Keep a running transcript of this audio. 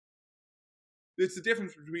it's the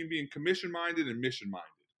difference between being commission minded and mission minded.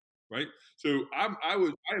 Right. So I am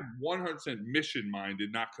 100% mission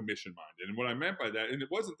minded, not commission minded. And what I meant by that, and it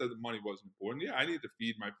wasn't that the money wasn't important. Yeah, I need to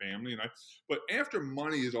feed my family, but after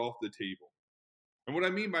money is off the table, and what I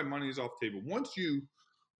mean by money is off the table,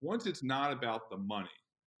 once it's not about the money,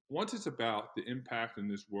 once it's about the impact in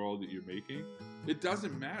this world that you're making, it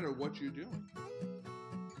doesn't matter what you're doing.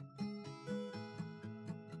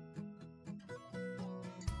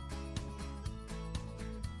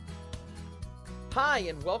 Hi,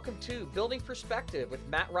 and welcome to Building Perspective with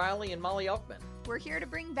Matt Riley and Molly Elkman. We're here to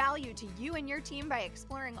bring value to you and your team by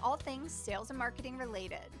exploring all things sales and marketing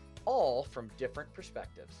related. All from different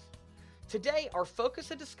perspectives. Today, our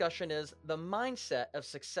focus of discussion is the mindset of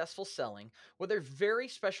successful selling with our very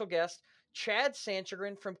special guest, Chad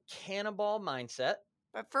Sanchagrin from Cannonball Mindset.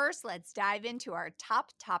 But first, let's dive into our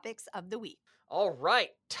top topics of the week. All right,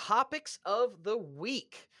 topics of the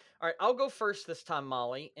week. All right, I'll go first this time,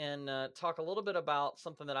 Molly, and talk a little bit about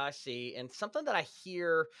something that I see and something that I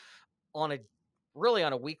hear on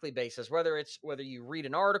a weekly basis, whether you read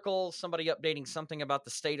an article, somebody updating something about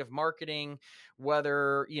the state of marketing,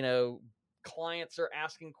 whether, clients are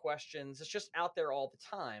asking questions. It's just out there all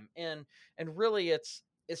the time. And really is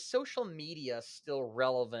social media still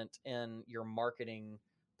relevant in your marketing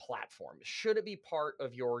platform? Should it be part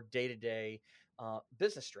of your day-to-day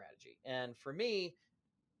business strategy? And for me,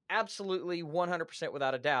 absolutely 100%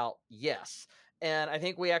 without a doubt, yes. And I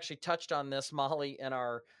think we actually touched on this, Molly, in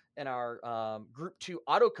our Group 2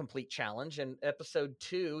 autocomplete challenge, and episode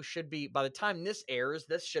 2 should be, by the time this airs,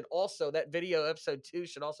 that video episode 2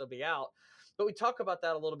 should also be out. But we talk about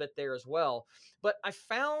that a little bit there as well. But I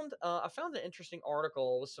found an interesting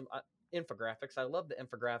article with some infographics. I love the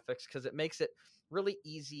infographics because it makes it really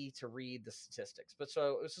easy to read the statistics. But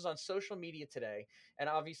so this is on Social Media Today, and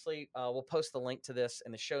obviously we'll post the link to this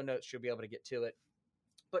in the show notes. You'll be able to get to it.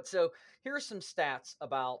 But so here are some stats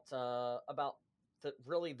about the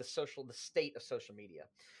state of social media.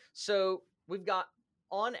 So we've got,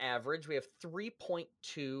 on average, we have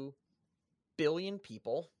 3.2 billion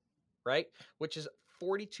people, right? Which is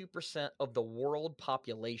 42% of the world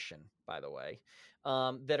population, by the way,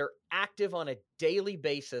 that are active on a daily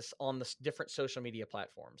basis on the different social media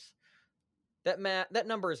platforms. That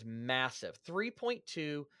number is massive.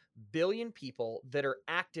 3.2 billion people that are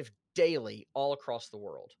active daily all across the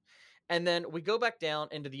world. And then we go back down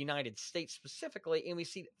into the United States specifically, and we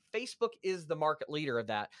see that Facebook is the market leader of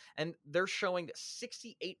that. And they're showing that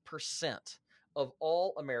 68% of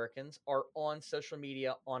all Americans are on social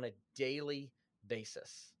media on a daily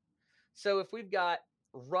basis. So if we've got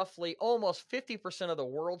roughly almost 50% of the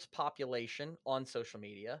world's population on social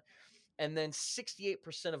media, and then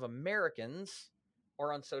 68% of Americans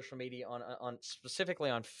are on social media, on specifically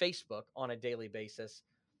on Facebook on a daily basis,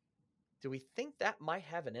 do we think that might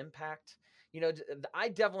have an impact? I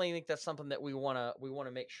definitely think that's something that we want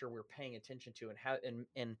to make sure we're paying attention to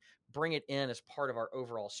and bring it in as part of our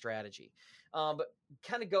overall strategy. But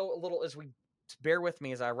kind of go a little, bear with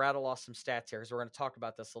me as I rattle off some stats here, because we're going to talk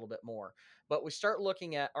about this a little bit more. But we start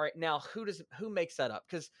looking at, all right, now who makes that up?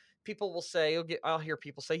 Because people will say, I'll hear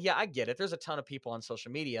people say, yeah, I get it. There's a ton of people on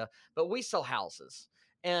social media, but we sell houses,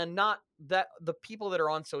 and not that the people that are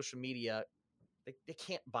on social media, they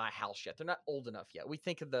can't buy a house yet. They're not old enough yet. We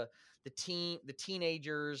think of the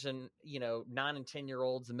teenagers and 9 and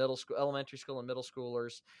 10-year-olds, the elementary school and middle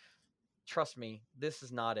schoolers. Trust me, this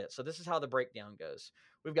is not it. So this is how the breakdown goes.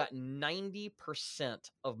 We've got 90%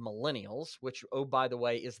 of millennials, which, oh, by the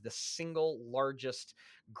way, is the single largest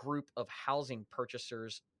group of housing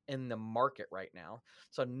purchasers in the market right now.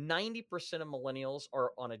 So 90% of millennials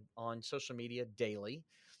are on social media daily.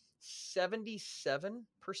 77%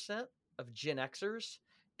 of Gen Xers,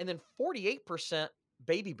 and then 48%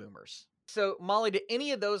 baby boomers. So, Molly, does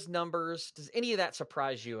any of that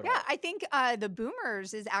surprise you at all? Yeah, I think the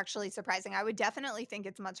boomers is actually surprising. I would definitely think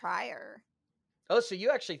it's much higher. Oh, so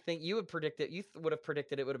you actually think you would predict it? You would have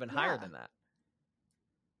predicted it would have been higher than that.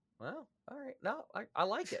 Well, all right. No, I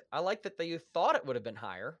like it. I like that you thought it would have been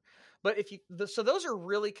higher. But so those are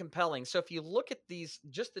really compelling. So if you look at these,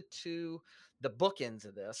 just the bookends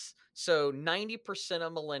of this, so 90%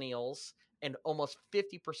 of millennials and almost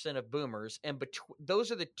 50% of boomers, and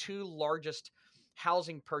those are the two largest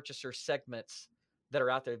housing purchaser segments that are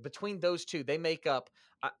out there. Between those two, they make up,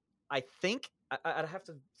 I think, I'd have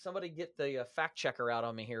to, somebody get the fact checker out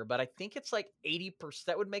on me here, but I think it's like 80%.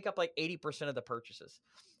 That would make up like 80% of the purchases,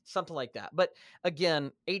 something like that. But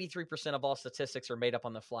again, 83% of all statistics are made up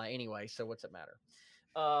on the fly anyway, so what's it matter?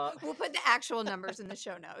 We'll put the actual numbers in the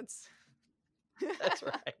show notes. That's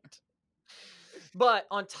right. But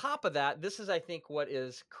on top of that, this is, I think, what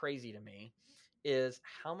is crazy to me is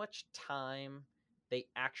how much time they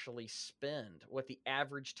actually spend, what the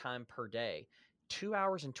average time per day. 2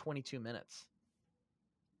 hours and 22 minutes.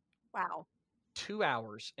 Wow. 2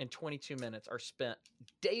 hours and 22 minutes are spent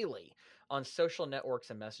daily on social networks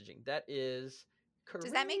and messaging. That is crazy.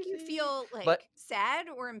 Does that make you feel but sad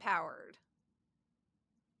or empowered?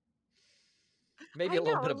 maybe I a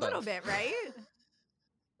little know, bit a of little both. bit, right?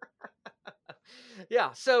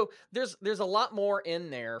 Yeah, so there's a lot more in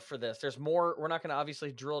there for this. There's more. We're not going to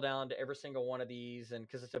obviously drill down to every single one of these, and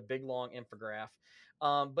because it's a big long infograph,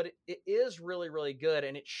 but it is really really good,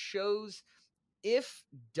 and it shows, if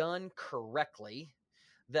done correctly,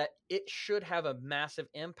 that it should have a massive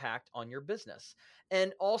impact on your business.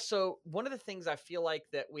 And also, one of the things I feel like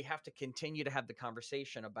that we have to continue to have the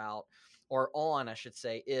conversation about, or on, I should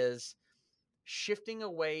say, is shifting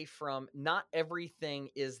away from, not everything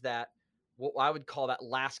is that, what I would call that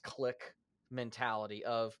last click mentality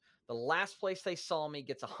of the last place they saw me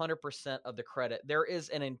gets 100% of the credit. There is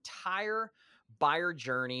an entire buyer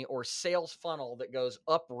journey or sales funnel that goes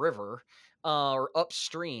upriver or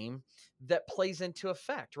upstream that plays into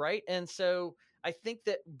effect, right? And so I think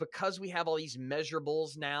that because we have all these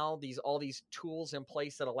measurables now, all these tools in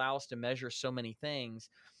place that allow us to measure so many things,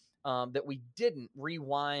 that we didn't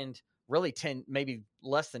rewind really 10, maybe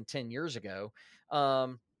less than 10 years ago,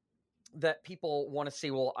 that people want to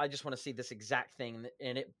see, well, I just want to see this exact thing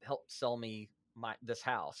and it helped sell me this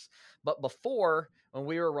house. But before, when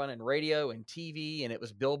we were running radio and TV and it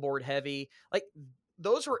was billboard heavy, like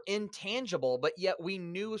those were intangible, but yet we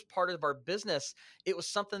knew as part of our business, it was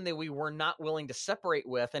something that we were not willing to separate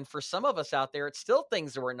with. And for some of us out there, it's still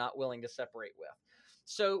things that we're not willing to separate with.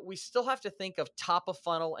 So we still have to think of top of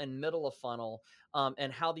funnel and middle of funnel,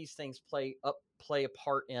 and how these things play a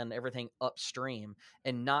part in everything upstream,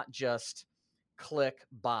 and not just click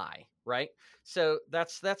buy, right? So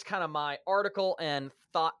that's kind of my article and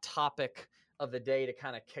thought topic of the day to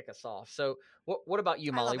kind of kick us off. So what about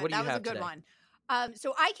you, I Molly? love it. What do you That was a have good today? one.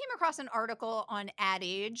 So I came across an article on Ad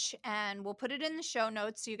Age, and we'll put it in the show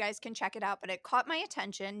notes so you guys can check it out. But it caught my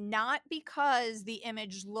attention, not because the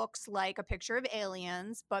image looks like a picture of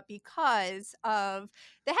aliens, but because of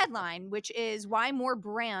the headline, which is why more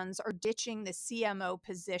brands are ditching the CMO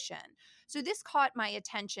position. So this caught my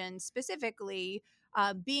attention specifically.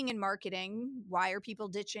 Being in marketing, why are people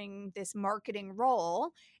ditching this marketing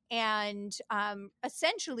role? And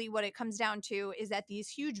essentially, what it comes down to is that these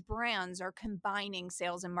huge brands are combining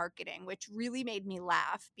sales and marketing, which really made me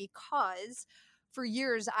laugh, because for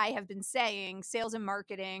years I have been saying sales and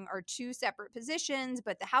marketing are two separate positions,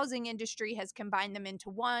 but the housing industry has combined them into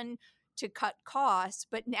one to cut costs.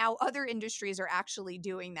 But now other industries are actually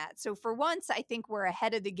doing that. So for once, I think we're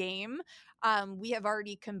ahead of the game. We have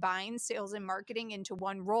already combined sales and marketing into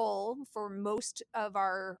one role for most of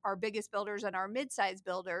our biggest builders and our mid-sized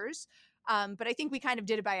builders. But I think we kind of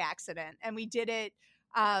did it by accident, and we did it,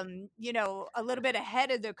 a little bit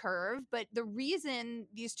ahead of the curve. But the reason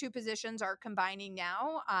these two positions are combining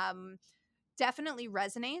now, definitely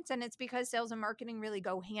resonates, and it's because sales and marketing really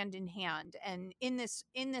go hand in hand. And in this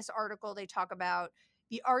article, they talk about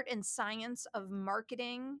the art and science of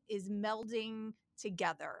marketing is melding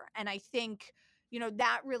together. And I think,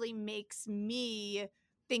 that really makes me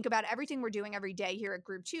think about everything we're doing every day here at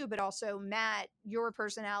Group 2, but also, Matt, your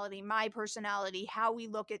personality, my personality, how we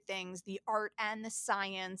look at things, the art and the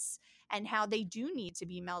science, and how they do need to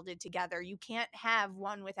be melded together. You can't have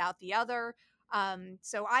one without the other.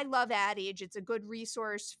 So I love Ad Age. It's a good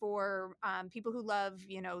resource for people who love,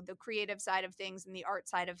 the creative side of things and the art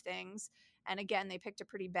side of things. And again, they picked a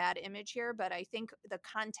pretty bad image here, but I think the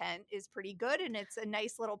content is pretty good, and it's a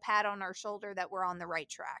nice little pat on our shoulder that we're on the right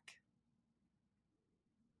track.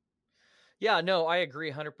 Yeah, no, I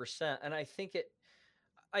agree 100%. And I think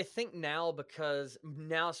now, because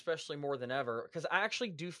now, especially more than ever, because I actually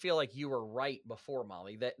do feel like you were right before,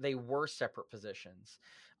 Molly, that they were separate positions.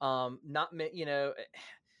 Not,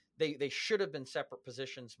 they should have been separate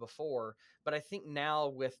positions before, but I think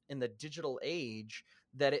now, in the digital age,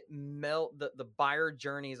 that the buyer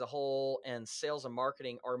journey as a whole and sales and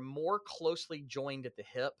marketing are more closely joined at the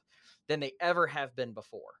hip than they ever have been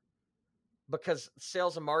before, because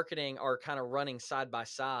sales and marketing are kind of running side by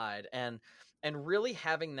side, and really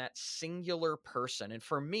having that singular person. And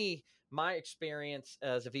for me, my experience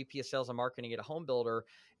as a VP of sales and marketing at a home builder,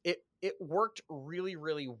 it worked really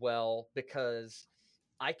really well, because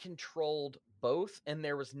I controlled both, and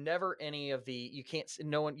there was never any of the, you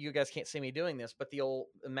guys can't see me doing this, but the old,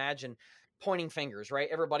 imagine pointing fingers, right?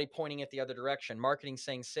 Everybody pointing at the other direction. Marketing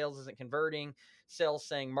saying sales isn't converting, sales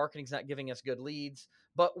saying marketing's not giving us good leads,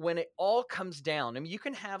 But when it all comes down, I mean, you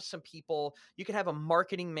can have some people, you can have a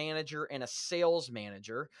marketing manager and a sales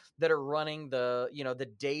manager that are running the, the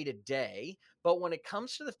day to day. But when it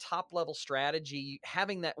comes to the top level strategy,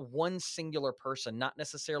 having that one singular person, not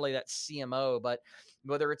necessarily that CMO, but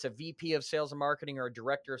whether it's a VP of sales and marketing or a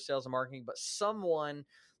director of sales and marketing, but someone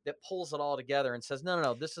that pulls it all together and says,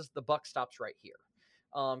 no, this is the buck stops right here.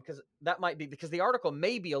 Because that might be because the article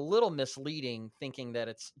may be a little misleading, thinking that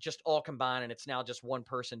it's just all combined and it's now just one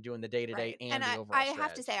person doing the day-to-day and the overall I strategy.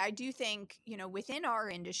 have to say, I do think, within our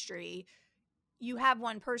industry, you have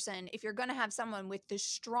one person. If you're going to have someone with the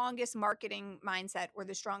strongest marketing mindset or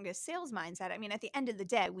the strongest sales mindset, I mean, at the end of the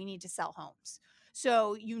day, we need to sell homes.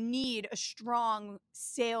 So you need a strong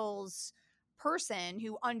sales person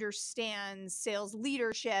who understands sales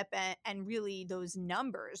leadership and really those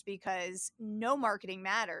numbers, because no marketing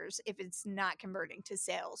matters if it's not converting to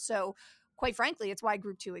sales. So quite frankly, it's why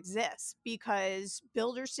Group 2 exists, because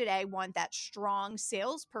builders today want that strong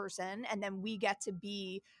salesperson, and then we get to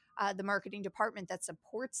be the marketing department that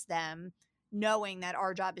supports them, knowing that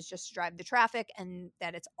our job is just to drive the traffic and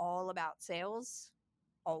that it's all about sales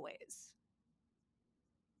always.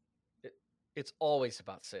 It's always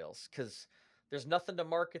about sales, because there's nothing to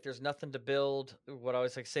market, there's nothing to build. What I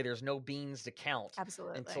always like to say, there's no beans to count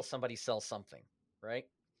until somebody sells something, right?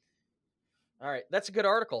 All right, that's a good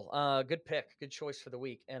article. Good pick, good choice for the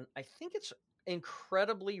week. And I think it's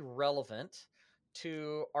incredibly relevant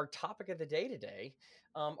to our topic of the day today,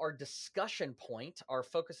 our discussion point, our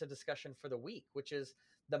focus of discussion for the week, which is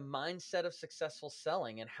the mindset of successful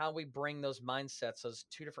selling and how we bring those mindsets, those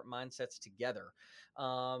two different mindsets together,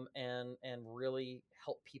 and really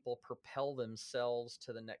help people propel themselves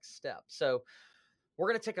to the next step. So we're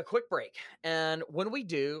going to take a quick break. And when we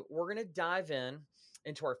do, we're going to dive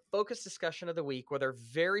into our focus discussion of the week with our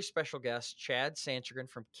very special guest, Chad Sanchegren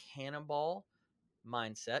from Cannonball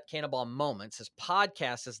Mindset, Cannonball Moments. His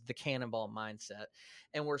podcast is the Cannonball Mindset.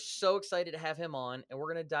 And we're so excited to have him on, and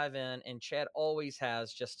we're going to dive in. And Chad always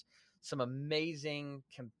has just some amazing,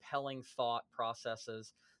 compelling thought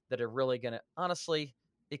processes that are really going to, honestly,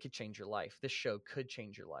 it could change your life. This show could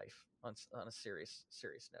change your life on a serious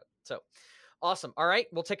note. So awesome. All right,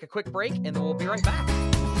 we'll take a quick break, and then we'll be right back.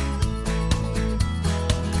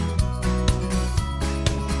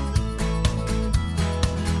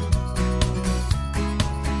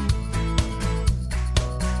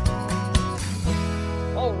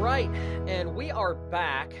 All right, and we are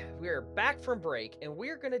back. We are back from break, and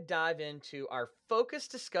we're going to dive into our focus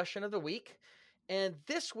discussion of the week. And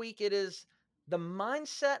this week it is the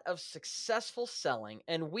mindset of successful selling.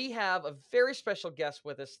 And we have a very special guest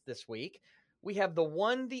with us this week. We have the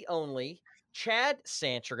one, the only, Chad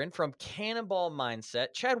Sanchegren from Cannonball Mindset.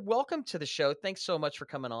 Chad, welcome to the show. Thanks so much for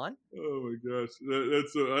coming on. Oh my gosh,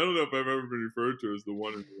 that's I don't know if I've ever been referred to as the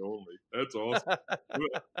one and the only. That's awesome.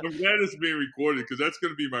 I'm glad it's being recorded, because that's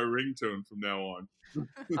going to be my ringtone from now on.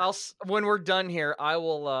 When we're done here,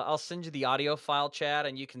 I'll send you the audio file, Chad,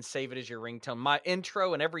 and you can save it as your ringtone. My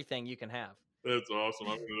intro and everything you can have. That's awesome.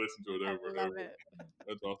 I'm going to listen to it over and over.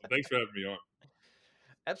 That's awesome. Thanks for having me on.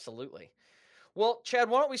 Absolutely. Well, Chad,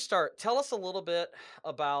 why don't we start? Tell us a little bit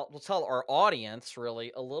about, we'll tell our audience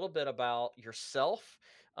really a little bit about yourself,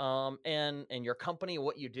 and your company,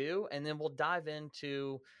 what you do, and then we'll dive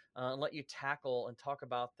into and let you tackle and talk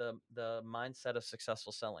about the mindset of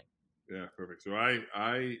successful selling. Yeah, perfect. So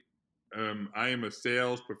I am a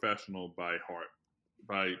sales professional by heart,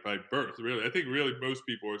 by birth. Really, I think really most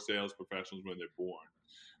people are sales professionals when they're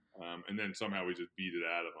born. And then somehow we just beat it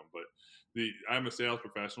out of them. But I'm a sales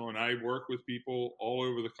professional, and I work with people all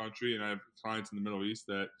over the country, and I have clients in the Middle East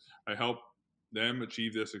that I help them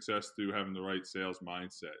achieve their success through having the right sales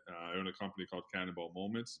mindset. I own a company called Cannonball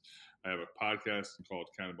Moments. I have a podcast called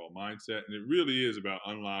Cannonball Mindset, and it really is about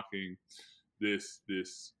unlocking this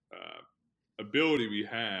ability we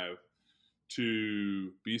have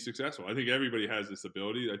to be successful. I think everybody has this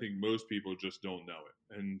ability. I think most people just don't know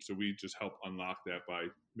it. And so we just help unlock that by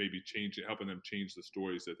maybe helping them change the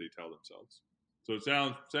stories that they tell themselves. So it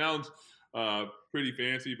sounds pretty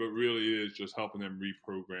fancy, but really is just helping them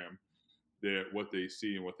reprogram what they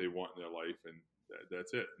see and what they want in their life. And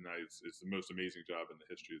that's it. And it's the most amazing job in the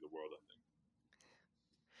history of the world, I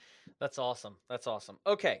think. That's awesome. That's awesome.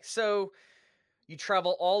 Okay. So you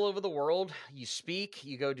travel all over the world. You speak,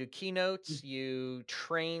 you go do keynotes, you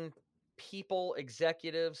train people,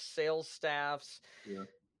 executives, sales staffs. Yeah.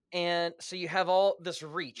 And so you have all this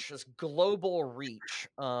reach, this global reach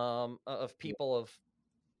of people of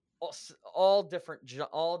all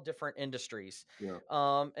different industries. Yeah.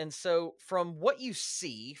 And so from what you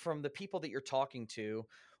see from the people that you're talking to,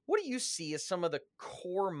 what do you see as some of the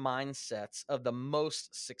core mindsets of the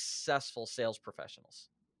most successful sales professionals?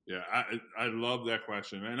 Yeah, I love that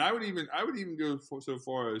question, and I would even go so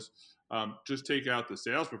far as just take out the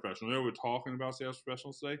sales professional. I know we're talking about sales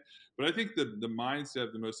professionals today, but I think the mindset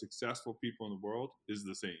of the most successful people in the world is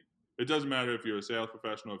the same. It doesn't matter if you're a sales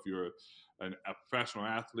professional, if you're a professional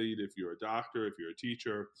athlete, if you're a doctor, if you're a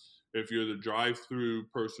teacher, if you're the drive-through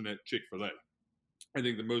person at Chick-fil-A. I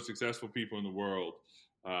think the most successful people in the world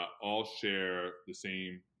all share the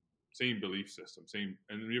same belief system,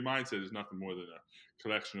 and your mindset is nothing more than a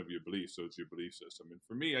collection of your beliefs. So it's your belief system. And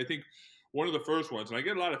for me, I think one of the first ones, and I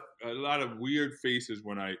get a lot of weird faces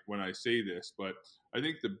when I say this, but I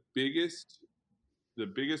think the biggest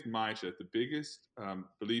mindset, the biggest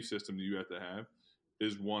belief system that you have to have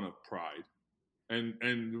is one of pride. And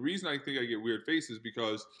the reason I think I get weird faces is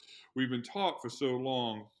because we've been taught for so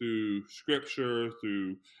long through scripture,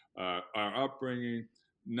 through our upbringing,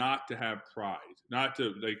 not to have pride, not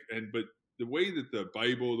to but the way that the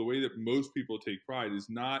Bible, the way that most people take pride is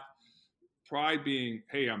not pride being,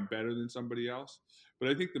 hey, I'm better than somebody else. But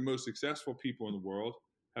I think the most successful people in the world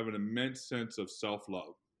have an immense sense of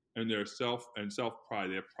self-love and their self pride.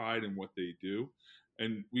 They have pride in what they do.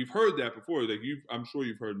 And we've heard that before. I'm sure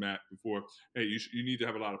you've heard Matt before. Hey, you need to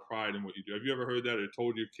have a lot of pride in what you do. Have you ever heard that, or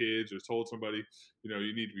told your kids, or told somebody,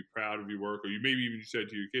 you need to be proud of your work, or you maybe even said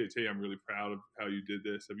to your kids, "Hey, I'm really proud of how you did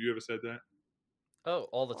this." Have you ever said that? Oh,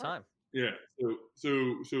 all the time. Yeah.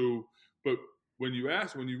 But when you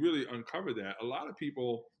really uncover that, a lot of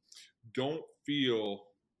people don't feel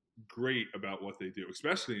great about what they do,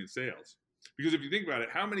 especially in sales. Because if you think about it,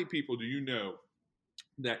 how many people do you know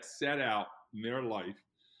that set out in their life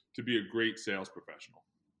to be a great sales professional?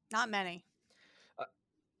 Not many.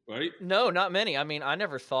 Right? No, not many. I mean, I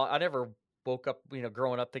never woke up,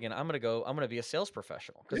 growing up thinking I'm going to be a sales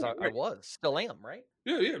professional, because Yeah, right. I still am, right?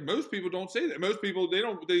 Yeah. Most people don't say that. Most people,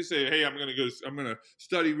 they say, hey, I'm going to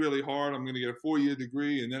study really hard. I'm going to get a 4-year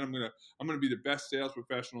degree, and then I'm going to be the best sales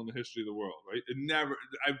professional in the history of the world. Right?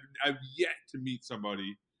 I've yet to meet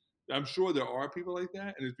somebody. I'm sure there are people like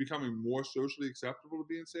that, and it's becoming more socially acceptable to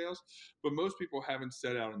be in sales, but most people haven't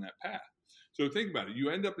set out on that path. So think about it. You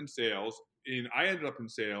end up in sales, and I ended up in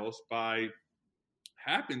sales by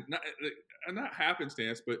not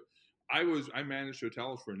happenstance, but I managed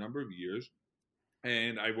hotels for a number of years.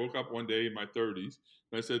 And I woke up one day in my 30s,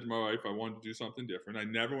 and I said to my wife, I wanted to do something different. I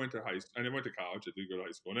never went to college. I didn't go to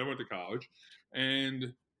high school. I never went to college,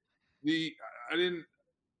 and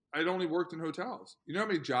I'd only worked in hotels. You know how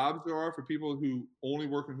many jobs there are for people who only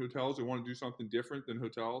work in hotels and want to do something different than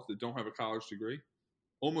hotels that don't have a college degree?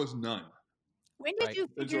 Almost none. When did Right. you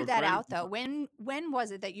And so figure a that friend, out, though? When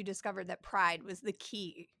was it that you discovered that pride was the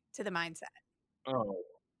key to the mindset?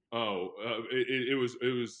 it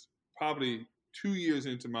was probably 2 years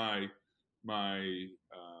into my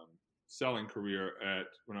selling career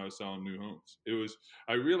when I was selling new homes.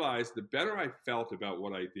 I realized the better I felt about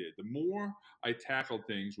what I did, the more I tackled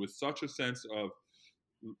things with such a sense of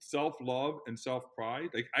self-love and self-pride.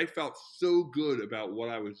 Like, I felt so good about what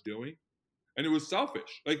I was doing, and it was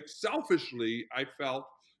selfish. Like, selfishly, I felt,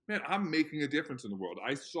 man, I'm making a difference in the world.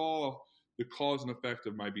 I saw the cause and effect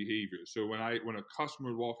of my behavior. So when a customer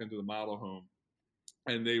would walk into the model home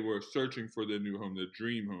and they were searching for their new home, their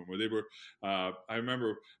dream home, or they were, I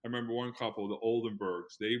remember one couple, the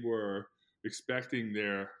Oldenburgs, they were expecting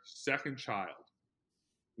their second child.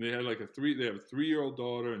 They had they have a 3-year-old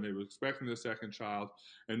daughter, and they were expecting their second child,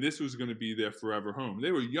 and this was going to be their forever home.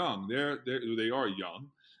 They were young. They are young,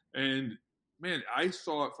 and man, I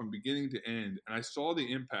saw it from beginning to end, and I saw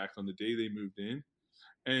the impact on the day they moved in,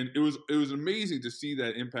 and it was amazing to see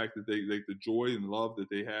that impact, that they, like, the joy and love that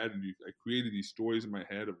they had. And I created these stories in my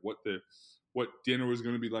head of what dinner was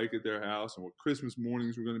going to be like at their house, and what Christmas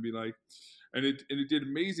mornings were going to be like, and it did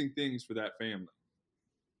amazing things for that family.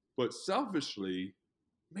 But selfishly,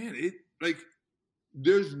 man,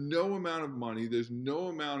 there's no amount of money, there's no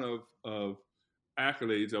amount of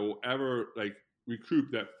accolades that will ever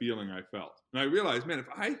recoup that feeling I felt. And I realized, man,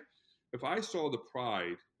 if I saw the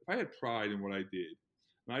pride, if I had pride in what I did,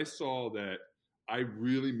 and I saw that I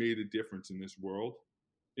really made a difference in this world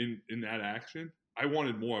in that action, I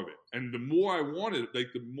wanted more of it. And the more I wanted, the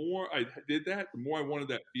more I did that, the more I wanted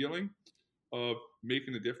that feeling of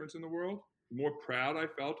making a difference in the world, the more proud I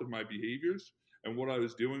felt of my behaviors and what I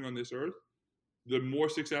was doing on this earth, the more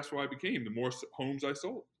successful I became, the more homes I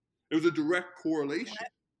sold. It was a direct correlation.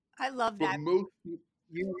 I love But that. most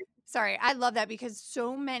people, Sorry, I love that, because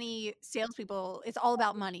so many salespeople, it's all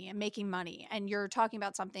about money and making money. And you're talking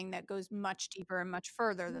about something that goes much deeper and much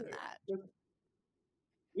further than that.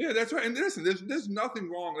 Yeah, that's right. And listen, there's nothing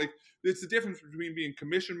wrong. Like, it's the difference between being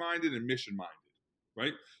commission minded and mission minded,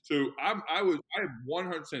 right? So I am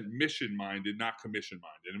 100% mission minded, not commission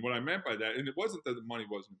minded. And what I meant by that, and it wasn't that the money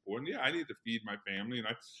wasn't important. Yeah, I need to feed my family,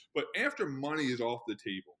 but after money is off the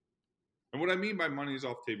table, and what I mean by money is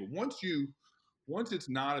off the table, once it's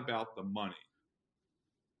not about the money,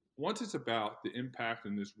 once it's about the impact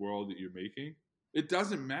in this world that you're making, it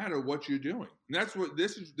doesn't matter what you're doing. And that's what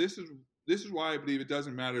this is why I believe it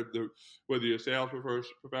doesn't matter whether you're a sales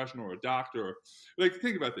professional or a doctor. Or, like,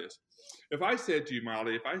 think about this. If I said to you,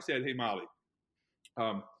 Molly, hey, Molly,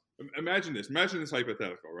 imagine this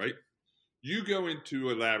hypothetical, right? You go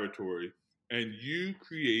into a laboratory and you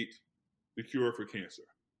create the cure for cancer.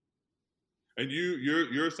 And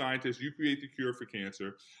you're a scientist, you create the cure for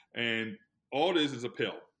cancer, and all it is a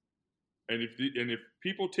pill. And if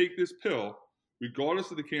people take this pill,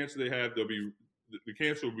 regardless of the cancer they have, the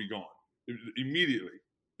cancer will be gone immediately.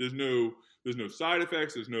 There's no side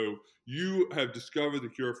effects. You have discovered the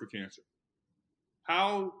cure for cancer.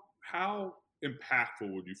 How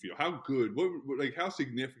impactful would you feel? How good? How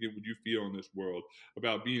significant would you feel in this world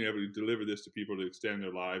about being able to deliver this to people to extend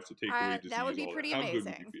their lives, to take away disease? That would be pretty amazing. How good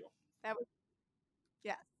would you feel? That would,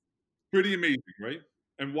 yeah. Pretty amazing, right?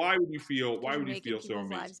 And why would you feel? Why would you feel so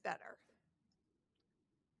amazing? Lives better.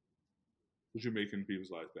 Because you're making people's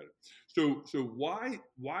lives better. So why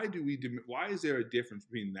is there a difference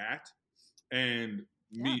between that and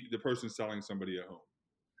me, the person selling somebody a home?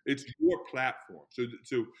 It's your platform.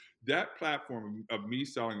 So that platform of me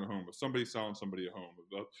selling a home, of somebody selling somebody a home,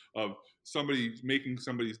 of somebody making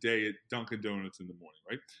somebody's day at Dunkin' Donuts in the morning,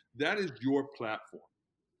 right? That is your platform.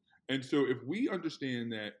 And so if we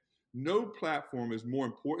understand that no platform is more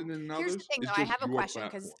important than others. Here's the thing, though. I have a question,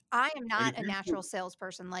 because I am not a natural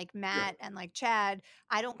salesperson like Matt and like Chad.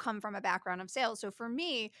 I don't come from a background of sales. So for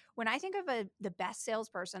me, when I think of the best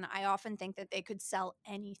salesperson, I often think that they could sell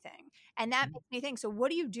anything. And that makes me think, so what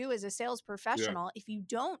do you do as a sales professional if you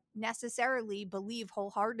don't necessarily believe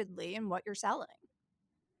wholeheartedly in what you're selling?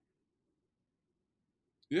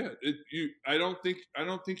 Yeah, I don't think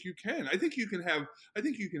you can. I think you can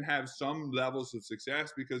have some levels of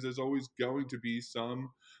success, because there's always going to be some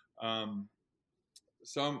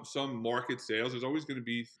market sales. There's always going to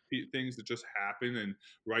be things that just happen, and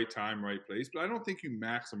right time, right place. But I don't think you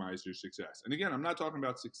maximize your success. And again, I'm not talking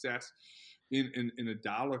about success in a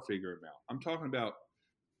dollar figure amount. I'm talking about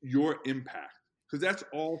your impact, because that's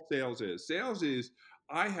all sales is. Sales is,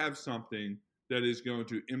 I have something that is going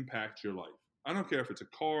to impact your life. I don't care if it's a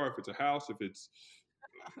car, if it's a house, if it's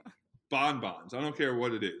bonbons. I don't care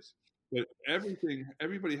what it is. But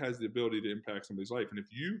everybody has the ability to impact somebody's life. And if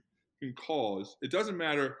you can cause, it doesn't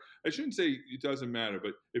matter. I shouldn't say it doesn't matter,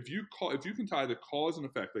 but if you can tie the cause and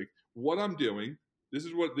effect, like what I'm doing, this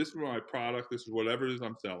is my product, this is whatever it is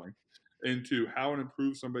I'm selling, into how it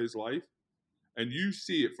improves somebody's life, and you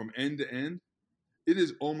see it from end to end, it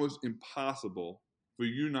is almost impossible for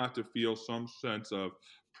you not to feel some sense of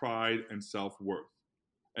pride and self-worth.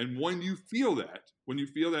 And when you feel that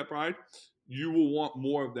pride, you will want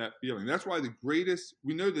more of that feeling. That's why we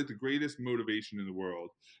know that the greatest motivation in the world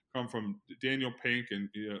come from Daniel Pink and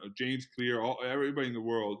James Clear, everybody in the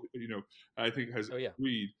world, I think has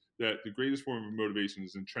agreed that the greatest form of motivation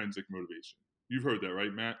is intrinsic motivation. You've heard that,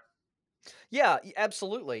 right, Matt? Yeah,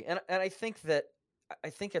 absolutely. And I think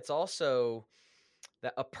it's also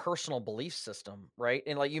that a personal belief system, right?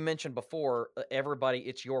 And like you mentioned before, everybody,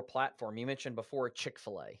 it's your platform. You mentioned before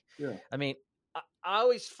Chick-fil-A. Yeah. I mean, I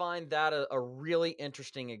always find that a really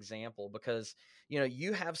interesting example, because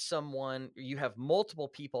you have multiple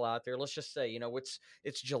people out there. Let's just say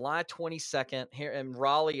it's July 22nd here in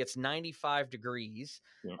Raleigh. It's 95 degrees,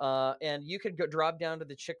 and you could drive down to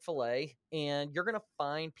the Chick-fil-A, and you're going to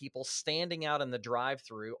find people standing out in the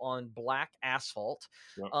drive-through on black asphalt,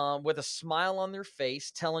 with a smile on their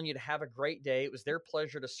face, telling you to have a great day. It was their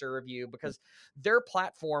pleasure to serve you, because their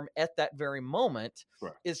platform at that very moment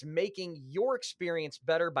is making your experience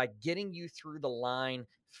better by getting you through the line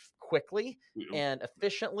quickly and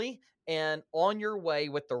efficiently and on your way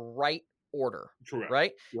with the right order. Correct.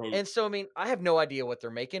 Right. And so, I mean, I have no idea what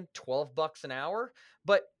they're making, $12 an hour.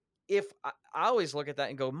 But if I always look at that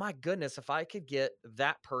and go, my goodness, if I could get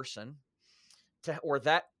that person or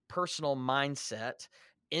that personal mindset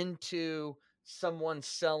into someone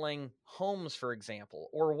selling homes, for example,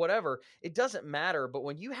 or whatever, it doesn't matter. But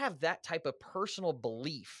when you have that type of personal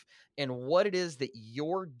belief in what it is that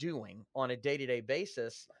you're doing on a day-to-day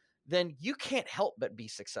basis, then you can't help but be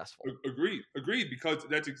successful. Agreed. Because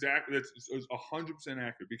that's 100%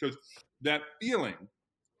 accurate. Because that feeling,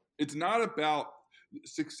 it's not about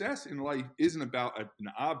success in life. Isn't about an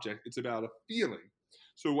object. It's about a feeling.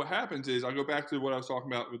 So what happens is, I'll go back to what I was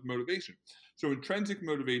talking about with motivation. So intrinsic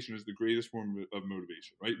motivation is the greatest form of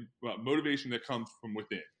motivation, right? Motivation that comes from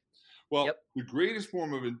within. Well, Yep. the greatest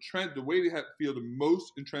form of the way to feel the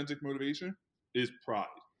most intrinsic motivation is pride.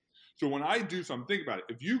 So when I do something, think about it.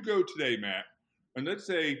 If you go today, Matt, and let's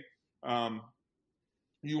say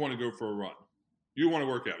you want to go for a run, you want to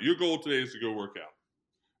work out. Your goal today is to go work out,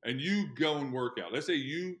 and you go and work out. Let's say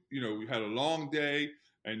you had a long day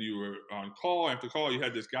and you were on call after call. You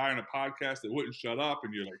had this guy on a podcast that wouldn't shut up,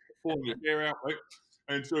 and you're like pulling your hair out, right?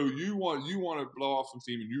 And so you want to blow off some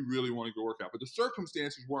steam, and you really want to go work out, but the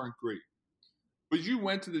circumstances weren't great. But you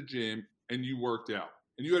went to the gym and you worked out,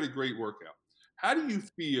 and you had a great workout. How do you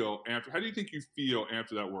feel after? How do you think you feel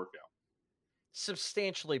after that workout?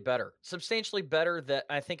 Substantially better. Substantially better. That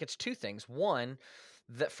I think it's two things. One,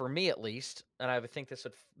 that for me at least, and I would think this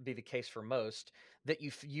would be the case for most, that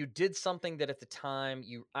you did something that at the time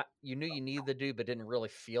you knew you needed to do, but didn't really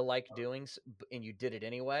feel like doing, and you did it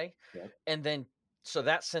anyway. Yeah. And then so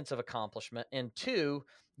that sense of accomplishment. And two,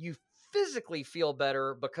 you physically feel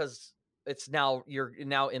better because you're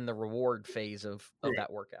now in the reward phase of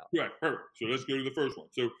that workout. Right, perfect. So let's go to the first one.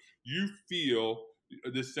 So you feel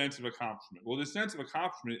this sense of accomplishment. Well, this sense of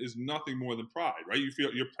accomplishment is nothing more than pride, right? You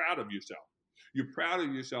feel you're proud of yourself. You're proud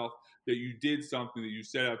of yourself that you did something that you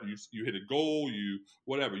set out. You hit a goal. You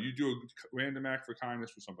whatever. You do a random act for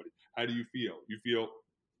kindness for somebody. How do you feel? You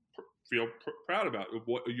feel proud about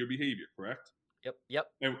your behavior, correct? Yep.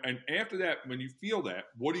 And after that, when you feel that,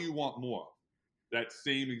 what do you want more of? That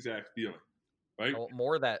same exact feeling, right? I want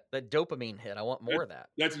more of that dopamine hit. I want more of that.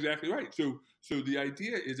 That's exactly right. So the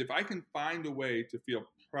idea is, if I can find a way to feel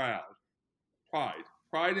pride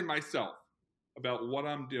in myself about what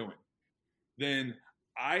I'm doing, then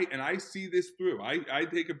I see this through. I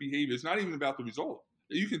take a behavior. It's not even about the result.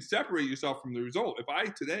 You can separate yourself from the result. If I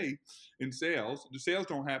today in sales, the sales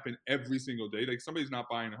don't happen every single day. Like, somebody's not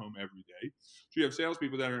buying a home every day. So you have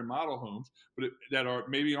salespeople that are in model homes, but that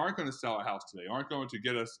aren't going to sell a house today, aren't going to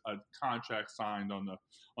get us a contract signed on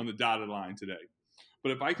the dotted line today.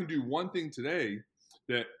 But if I can do one thing today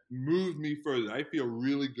that moves me further, I feel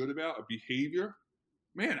really good about a behavior,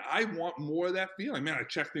 man, I want more of that feeling. Man, I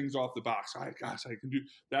check things off the box. I can do.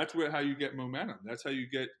 That's how you get momentum. That's how you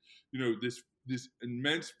get, this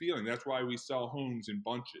immense feeling. That's why we sell homes in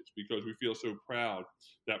bunches, because we feel so proud.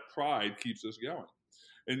 That pride keeps us going.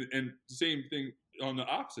 And the same thing on the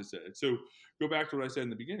opposite side. So go back to what I said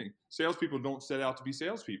in the beginning. Salespeople don't set out to be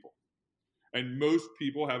salespeople. And most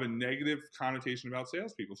people have a negative connotation about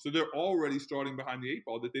salespeople. So they're already starting behind the eight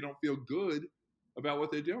ball, that they don't feel good about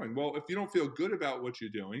what they're doing. Well, if you don't feel good about what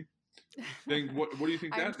you're doing, then what do you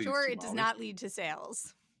think that leads to? I'm sure it does not lead to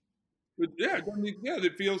sales. But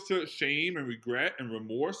it feels to shame and regret and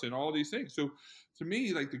remorse and all these things. So to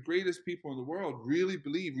me, like, the greatest people in the world really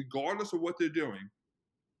believe, regardless of what they're doing,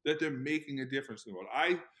 that they're making a difference in the world.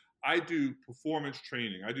 I do performance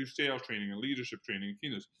training. I do sales training and leadership training and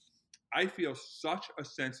keynotes. I feel such a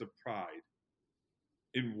sense of pride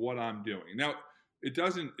in what I'm doing. Now, it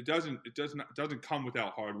doesn't come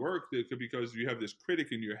without hard work, because you have this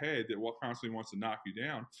critic in your head that constantly wants to knock you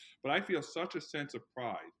down. But I feel such a sense of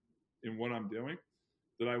pride in what I'm doing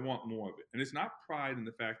that I want more of it. And it's not pride in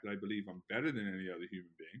the fact that I believe I'm better than any other human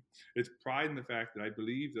being. It's pride in the fact that I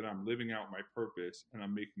believe that I'm living out my purpose and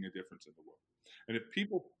I'm making a difference in the world. And if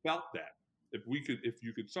people felt that, if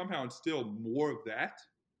you could somehow instill more of that,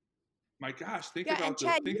 my gosh, think about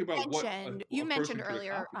what you mentioned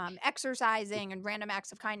earlier, exercising and random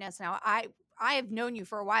acts of kindness. Now, I have known you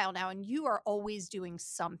for a while now, and you are always doing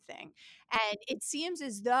something. And it seems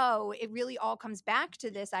as though it really all comes back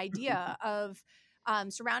to this idea of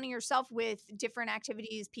surrounding yourself with different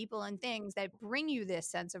activities, people, and things that bring you this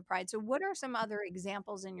sense of pride. So what are some other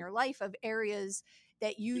examples in your life of areas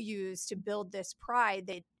that you use to build this pride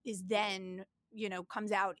that is then,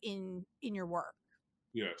 comes out in your work?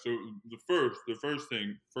 Yeah. So the first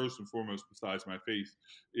thing, first and foremost, besides my faith,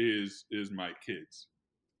 is my kids.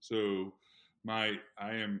 So I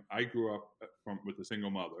grew up with a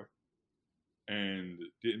single mother, and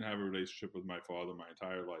didn't have a relationship with my father my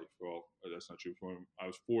entire life. Well, that's not true. When I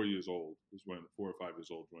was 4 years old, 4 or 5 years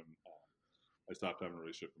old, when I stopped having a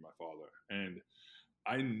relationship with my father. And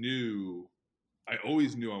I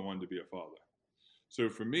always knew I wanted to be a father. So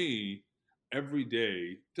for me, every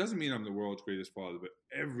day, doesn't mean I'm the world's greatest father, but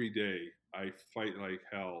every day I fight like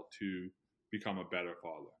hell to become a better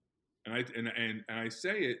father. And I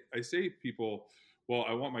say people, well,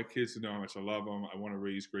 I want my kids to know how much I love them. I want to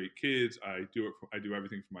raise great kids. I do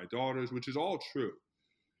everything for my daughters, which is all true.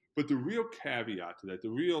 But the real caveat to that,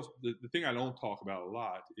 the thing I don't talk about a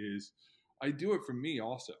lot, is I do it for me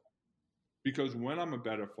also. Because when I'm a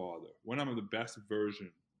better father, when I'm the best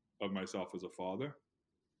version of myself as a father,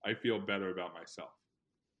 I feel better about myself.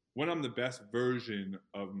 When I'm the best version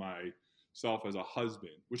of myself as a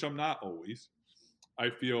husband, which I'm not always, I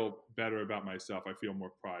feel better about myself. I feel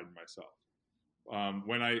more pride in myself.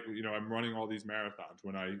 When I'm running all these marathons.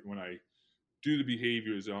 When I do the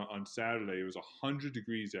behaviors on Saturday, it was 100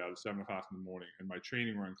 degrees out at 7 o'clock in the morning, and my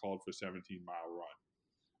training run called for a 17-mile run.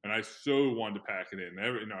 And I so wanted to pack it in.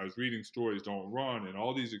 I was reading stories, don't run, and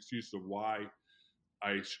all these excuses of why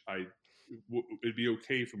it'd be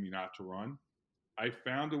okay for me not to run. I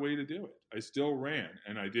found a way to do it. I still ran,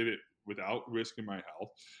 and I did it without risking my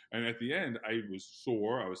health. And at the end, I was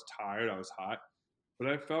sore, I was tired, I was hot, but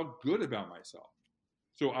I felt good about myself.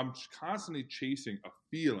 So I'm constantly chasing a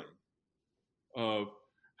feeling of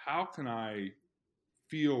how can I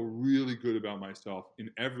feel really good about myself in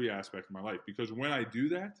every aspect of my life. Because when I do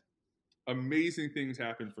that, amazing things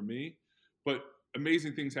happen for me, but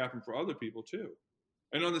amazing things happen for other people too.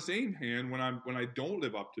 And on the same hand, when I don't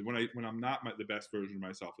live up to when I'm not the best version of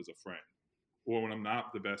myself as a friend, or when I'm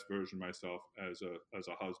not the best version of myself as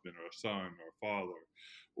a husband or a son or a father,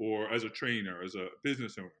 or as a trainer, as a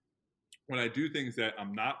business owner, when I do things that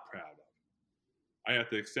I'm not proud of, I have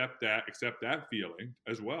to accept that feeling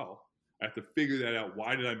as well. I have to figure that out.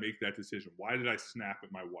 Why did I make that decision? Why did I snap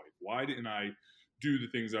at my wife? Why didn't I do the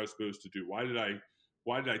things I was supposed to do? Why did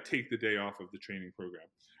I take the day off of the training program?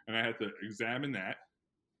 And I have to examine that.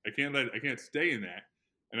 I can't stay in that.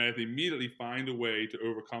 And I have to immediately find a way to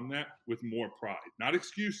overcome that with more pride. Not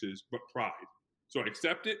excuses, but pride. So I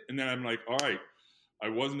accept it, and then I'm like, all right, I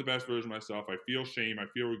wasn't the best version of myself. I feel shame. I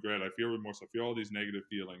feel regret. I feel remorse. I feel all these negative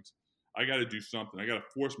feelings. I got to do something. I got to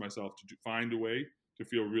force myself to find a way to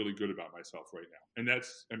feel really good about myself right now.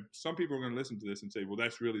 And some people are going to listen to this and say, well,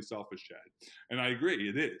 that's really selfish, Chad. And I agree,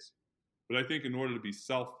 it is. But I think in order to be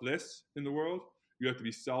selfless in the world, you have to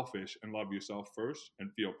be selfish and love yourself first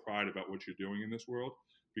and feel pride about what you're doing in this world.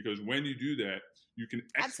 Because when you do that, you can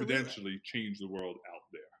exponentially change the world out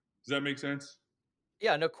there. Does that make sense?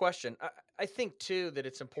 Yeah, no question. I think too that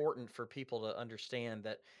it's important for people to understand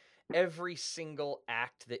that every single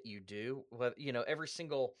act that you do, every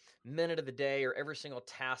single minute of the day or every single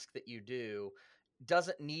task that you do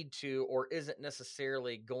doesn't need to or isn't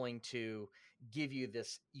necessarily going to give you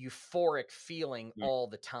this euphoric feeling Yeah. all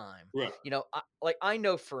the time. Right. I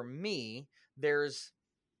know for me, there's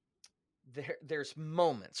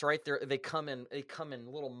moments, right? They come in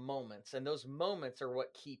little moments, and those moments are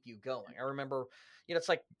what keep you going. I remember, it's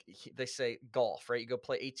like they say golf, right? You go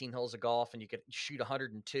play 18 holes of golf and you could shoot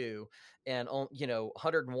 102, and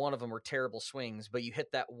 101 of them were terrible swings, but you hit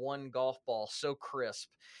that one golf ball so crisp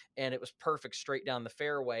and it was perfect straight down the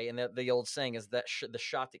fairway. And the old saying is that the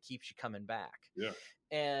shot that keeps you coming back.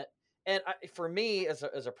 Yeah. For me as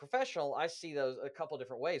a professional, I see those a couple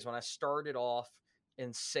different ways. When I started off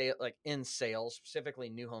in sales, specifically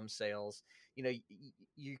new home sales,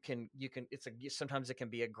 you can sometimes it can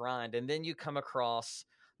be a grind, and then you come across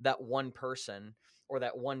that one person or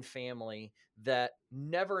that one family that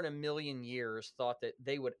never in a million years thought that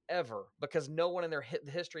they would ever, because no one in the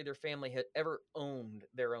history of their family had ever owned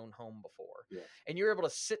their own home before. Yeah. And you're able to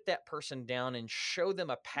sit that person down and show them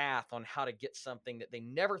a path on how to get something that they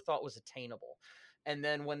never thought was attainable. And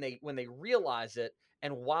then when they realize it,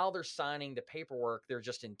 and while they're signing the paperwork, they're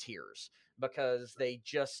just in tears because they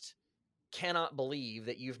just cannot believe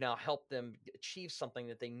that you've now helped them achieve something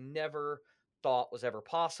that they never thought was ever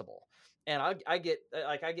possible. And I get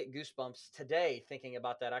goosebumps today thinking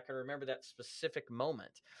about that. I can remember that specific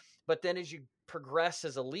moment. But then as you progress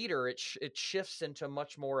as a leader, it shifts into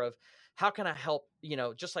much more of how can I help,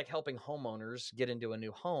 just like helping homeowners get into a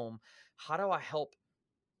new home, how do I help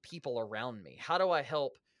people around me? How do I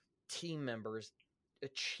help team members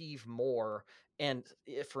achieve more? And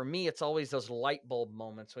for me, it's always those light bulb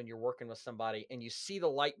moments when you're working with somebody and you see the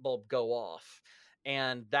light bulb go off.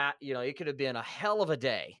 And that, it could have been a hell of a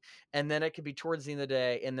day. And then it could be towards the end of the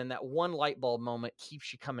day. And then that one light bulb moment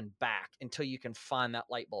keeps you coming back until you can find that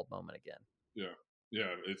light bulb moment again. Yeah.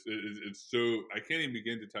 Yeah. It's so, I can't even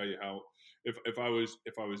begin to tell you how, if I was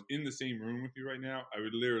in the same room with you right now, I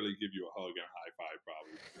would literally give you a hug and a high five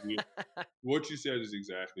probably. What you said is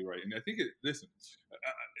exactly right. And I think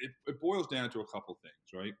it boils down to a couple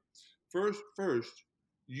things, right? First,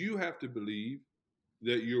 you have to believe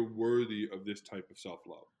that you're worthy of this type of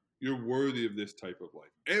self-love. You're worthy of this type of life.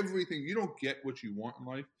 Everything, you don't get what you want in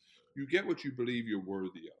life. You get what you believe you're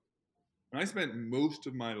worthy of. And I spent most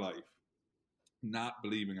of my life not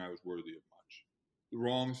believing I was worthy of much. The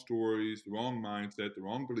wrong stories, the wrong mindset, the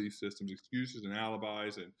wrong belief systems, excuses and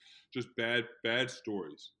alibis, and just bad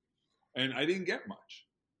stories. And I didn't get much.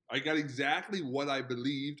 I got exactly what I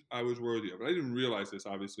believed I was worthy of. And I didn't realize this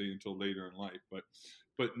obviously until later in life,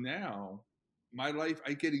 but now my life,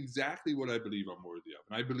 I get exactly what I believe I'm worthy of.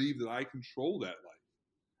 And I believe that I control that life.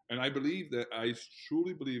 And I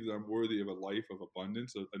truly believe that I'm worthy of a life of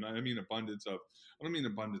abundance. And I mean abundance of, I don't mean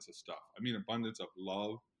abundance of stuff. I mean abundance of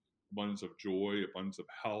love, abundance of joy, abundance of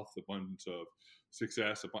health, abundance of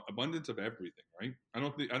success, abundance of everything, right? I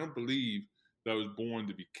don't believe that I was born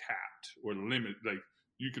to be capped or limited. Like,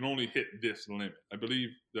 you can only hit this limit. I believe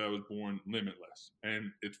that I was born limitless.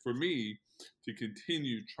 And it's for me to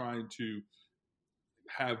continue trying to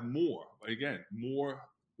have more, again, more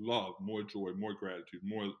love, more joy, more gratitude,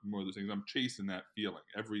 more of those things. I'm chasing that feeling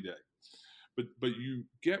every day. But you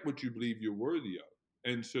get what you believe you're worthy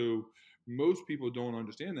of. And so most people don't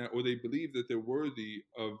understand that, or they believe that they're worthy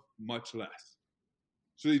of much less.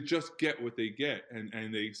 So they just get what they get,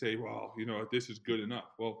 and they say, well, this is good enough.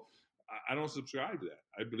 Well, I don't subscribe to that.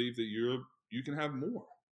 I believe that you can have more.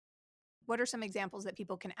 What are some examples that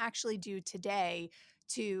people can actually do today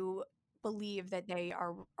to believe that they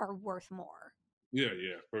are worth more? Yeah,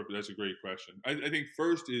 perfect. That's a great question. I think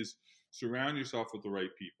first is surround yourself with the right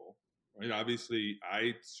people. Right? Obviously,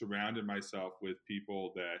 I surrounded myself with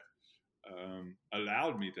people that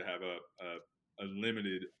allowed me to have a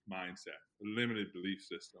limited mindset, a limited belief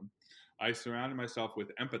system. I surrounded myself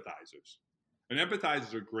with empathizers, and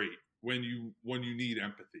empathizers are great when you need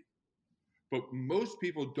empathy. But most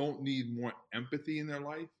people don't need more empathy in their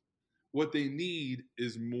life. What they need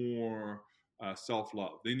is more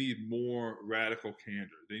self-love. They need more radical candor.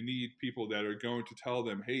 They need people that are going to tell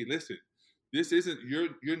them, hey, listen, this isn't,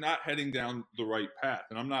 you're not heading down the right path.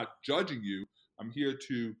 And I'm not judging you. I'm here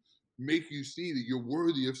to make you see that you're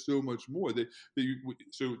worthy of so much more.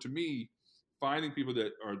 So to me, finding people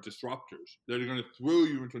that are disruptors, that are going to throw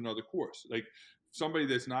you into another course. Like somebody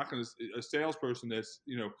that's not going to, a salesperson that's,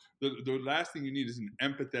 the last thing you need is an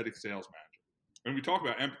empathetic sales manager. And we talk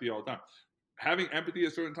about empathy all the time. Having empathy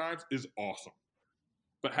at certain times is awesome.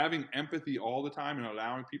 But having empathy all the time and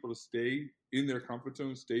allowing people to stay in their comfort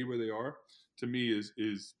zone, stay where they are, to me is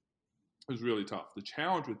really tough. The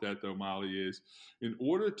challenge with that, though, Molly, is in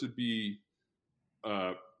order to be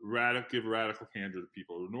give radical candor to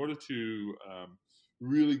people, in order to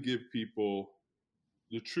really give people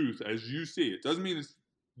the truth as you see it. Doesn't mean it's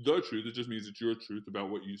the truth. It just means it's your truth about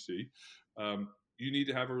what you see. You need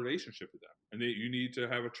to have a relationship with them, and you need to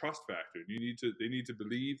have a trust factor. They need to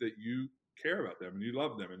believe that you care about them and you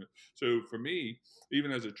love them. And so for me,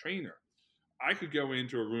 even as a trainer, I could go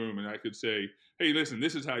into a room and I could say, hey, listen,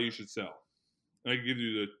 this is how you should sell. And I could give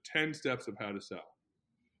you the 10 steps of how to sell.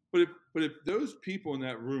 But if those people in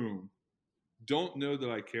that room don't know that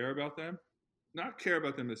I care about them, not care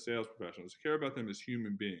about them as sales professionals, care about them as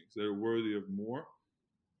human beings that are worthy of more,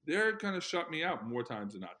 they're going to shut me out more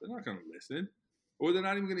times than not. They're not going to listen, or they're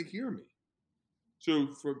not even going to hear me. So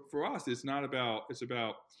for us, it's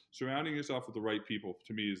about surrounding yourself with the right people.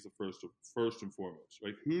 To me, is the first and foremost.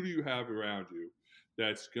 Like, who do you have around you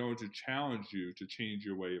that's going to challenge you to change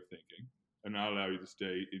your way of thinking and not allow you to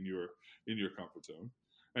stay in your comfort zone?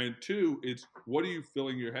 And two, it's what are you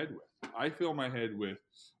filling your head with? I fill my head with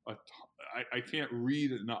I can't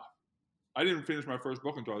read enough. I didn't finish my first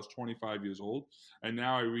book until I was 25 years old, and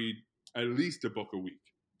now I read at least a book a week.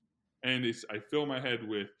 And I fill my head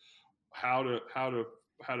with how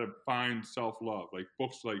to find self-love, like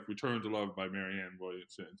books like Return to Love by Marianne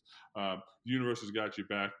Williamson, The Universe Has Got You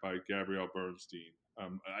Back by Gabrielle Bernstein.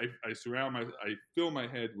 I fill my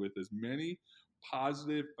head with as many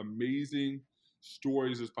positive, amazing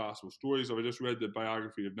stories as possible. Stories. I just read the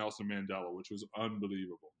biography of Nelson Mandela, which was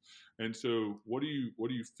unbelievable. And so, what are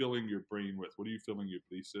you filling your brain with? What are you filling your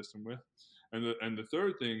belief system with? And the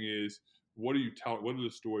third thing is, what are the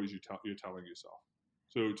stories you're telling yourself?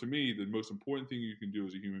 So to me, the most important thing you can do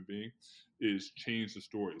as a human being is change the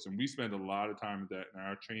stories. And we spend a lot of time with that in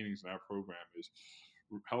our trainings and our program, is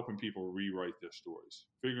helping people rewrite their stories,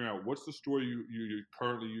 figuring out what's the story you're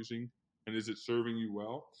currently using, and is it serving you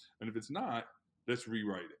well? And if it's not, let's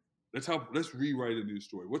rewrite it. Let's rewrite a new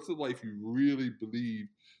story. What's the life you really believe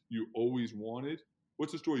you always wanted?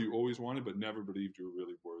 What's the story you always wanted but never believed you were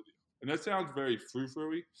really worthy of? And that sounds very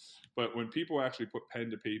frou-frou-y, but when people actually put pen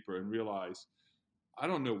to paper and realize, I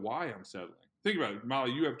don't know why I'm settling. Think about it.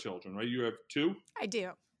 Molly, you have children, right? You have two? I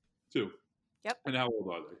do. Two. Yep. And how old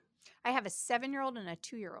are they? I have a 7-year-old and a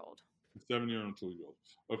 2-year-old. A 7-year-old and a 2-year-old.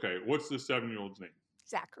 Okay. What's the 7-year-old's name?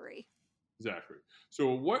 Zachary.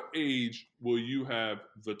 So at what age will you have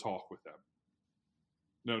the talk with them?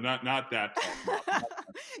 No, not that talk.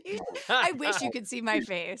 I wish you could see my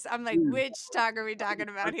face. I'm like, which talk are we talking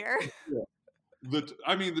about here? Yeah.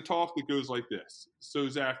 the talk that goes like this. So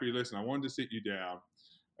Zachary, listen, I wanted to sit you down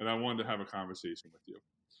and I wanted to have a conversation with you.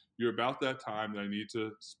 You're about that time that I need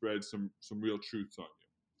to spread some real truths on you.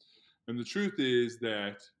 And the truth is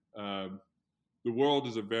that the world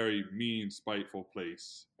is a very mean, spiteful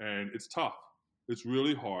place, and it's tough. It's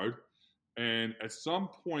really hard. And at some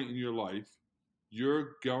point in your life,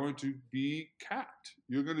 you're going to be capped.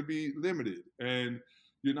 You're going to be limited, and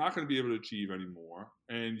you're not going to be able to achieve anymore.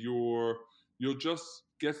 And you'll just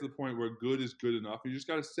get to the point where good is good enough. And you just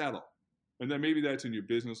got to settle. And then maybe that's in your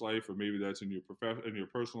business life, or maybe that's in your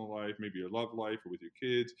personal life, maybe your love life, or with your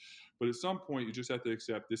kids. But at some point, you just have to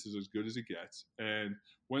accept this is as good as it gets. And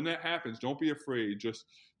when that happens, don't be afraid. Just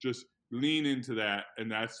lean into that,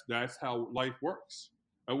 and that's how life works.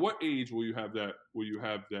 At what age will you have that? Will you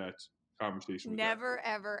have that conversation? With Never, that?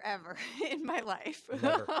 ever, ever in my life.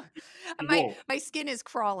 Never. My skin is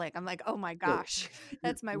crawling. I'm like, oh my gosh,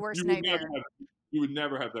 that's my worst you would nightmare. You would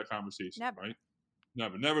never have that conversation, Never. right?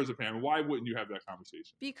 Never as a parent. Why wouldn't you have that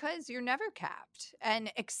conversation? Because you're never capped, and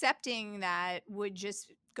accepting that would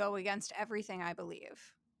just go against everything I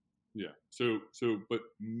believe. Yeah. But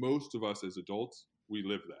most of us as adults, we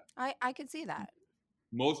live that. I could see that.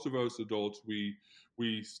 Most of us adults,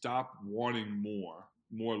 we stop wanting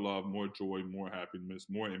more love, more joy, more happiness,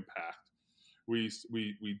 more impact. We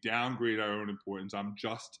downgrade our own importance. I'm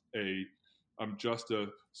just a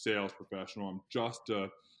sales professional. I'm just a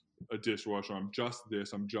dishwasher. I'm just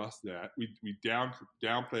this. I'm just that. We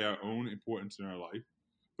downplay our own importance in our life.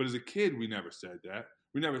 But as a kid, we never said that.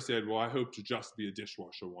 We never said, well, I hope to just be a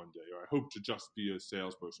dishwasher one day, or I hope to just be a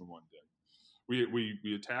salesperson one day.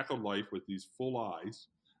 We tackle life with these full eyes,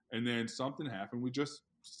 and then something happened. We just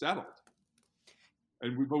settled,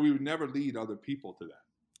 but we would never lead other people to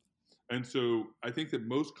that. And so I think that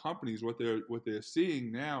most companies, what they're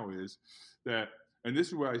seeing now is that, and this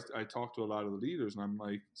is where I talk to a lot of the leaders, and I'm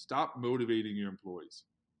like, stop motivating your employees.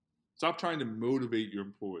 Stop trying to motivate your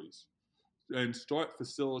employees, and start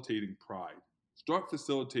facilitating pride. Start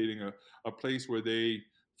facilitating a place where they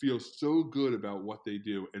feel so good about what they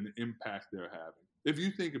do and the impact they're having. If you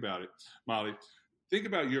think about it, Molly, think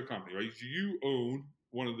about your company, right? You own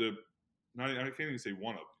one of the, I can't even say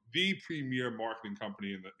one of, the premier marketing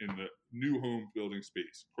company in the new home building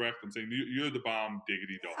space, correct? I'm saying you're the bomb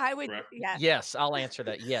diggity dog. I would, correct? Yes, I'll answer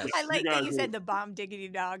that. Yes. I like that you said the bomb diggity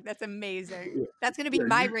dog. That's amazing. Yeah. That's going to be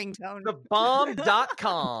my ringtone.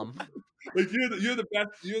 Thebomb.com. Like you're the best.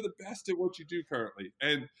 You're the best at what you do currently.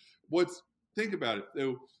 And think about it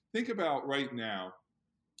though. Think about right now,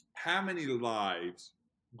 how many lives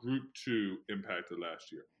Group 2 impacted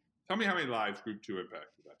last year? Tell me how many lives Group 2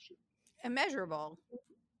 impacted last year. Immeasurable.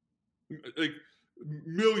 Like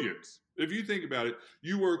millions. If you think about it,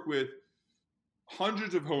 you work with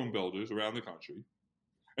hundreds of home builders around the country,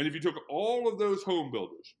 and if you took all of those home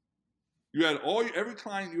builders, you had every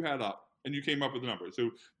client you had up, and you came up with a number.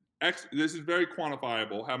 So this is very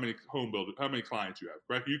quantifiable. How many clients you have,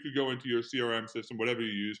 correct? You could go into your CRM system, whatever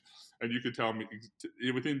you use, and you could tell me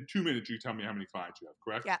within 2 minutes. You tell me how many clients you have,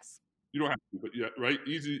 correct? Yes. You don't have to, but yeah, right?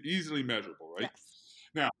 Easily measurable, right? Yes.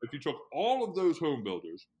 Now, if you took all of those home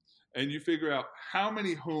builders and you figure out how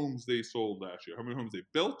many homes they sold last year, how many homes they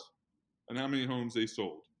built, and how many homes they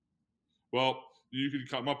sold, well, you could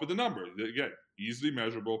come up with a number. Again, easily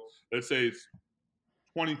measurable. Let's say it's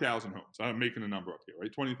 20,000 homes. I'm making a number up here,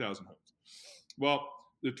 right? 20,000 homes. Well,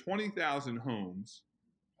 the 20,000 homes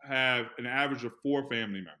have an average of 4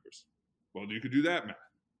 family members. Well, you could do that math.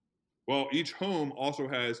 Well, each home also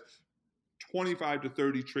has 25 to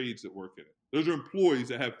 30 trades that work in it. Those are employees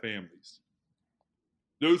that have families.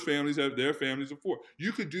 Those families have their families of 4.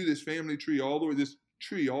 You could do this tree all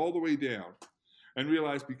the way down, and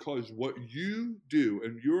realize because what you do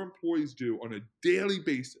and your employees do on a daily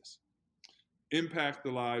basis impact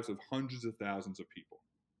the lives of hundreds of thousands of people.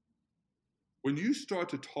 When you start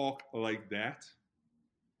to talk like that,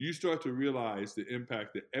 you start to realize the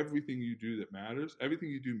impact that everything you do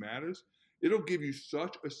matters. It'll give you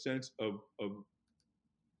such a sense of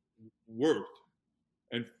worth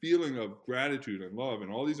and feeling of gratitude and love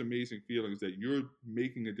and all these amazing feelings that you're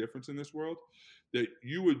making a difference in this world, that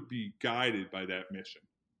you would be guided by that mission.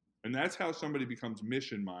 And that's how somebody becomes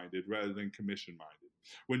mission-minded rather than commission-minded.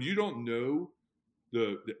 When you don't know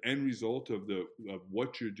the end result of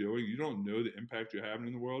what you're doing, you don't know the impact you're having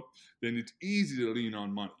in the world, then it's easy to lean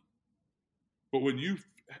on money. But when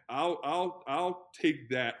I'll take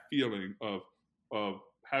that feeling of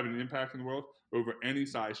having an impact in the world over any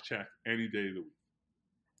size check any day of the week.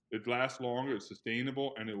 It lasts longer, it's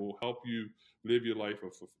sustainable, and it will help you live your life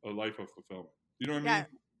of fulfillment. You know what I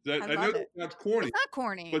mean? I know that sounds corny. It's not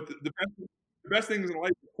corny. But the best things in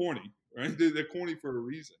life are corny. right? They're corny for a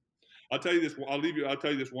reason. I'll tell you this. I'll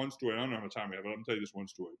tell you this one story. I don't know how much time we have, but I'm gonna tell you this one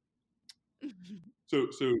story. So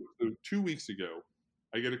 2 weeks ago,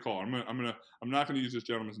 I get a call. I'm not gonna use this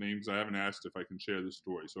gentleman's name because I haven't asked if I can share this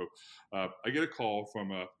story. So I get a call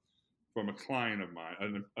from a client of mine,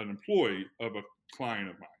 an employee of a client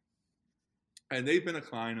of mine, and they've been a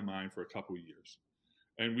client of mine for a couple of years,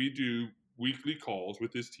 and we do weekly calls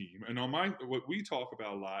with this team. And what we talk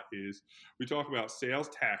about a lot is we talk about sales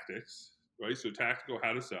tactics, right? So tactical,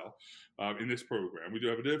 how to sell in this program. We do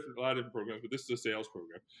have a lot of different programs, but this is a sales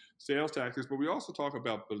program. Sales tactics, but we also talk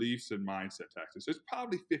about beliefs and mindset tactics. It's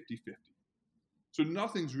probably 50-50. So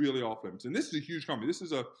nothing's really off limits. And this is a huge company. This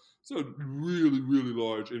is a really, really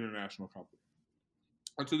large international company.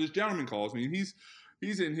 And so this gentleman calls me, and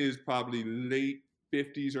he's in his probably late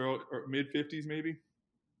 50s or mid 50s maybe.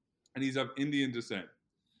 And he's of Indian descent.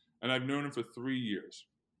 And I've known him for 3 years.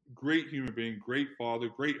 Great human being, great father,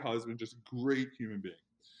 great husband, just great human being.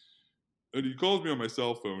 And he calls me on my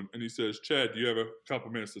cell phone and he says, Chad, do you have a couple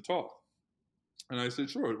minutes to talk? And I said,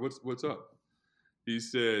 sure, what's up? He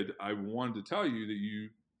said, I wanted to tell you that you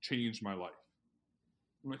changed my life.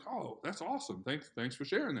 I'm like, oh, that's awesome. Thanks for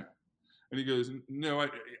sharing that. And he goes, no, I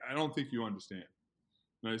don't think you understand.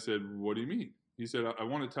 And I said, what do you mean? He said, I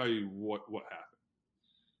want to tell you what happened.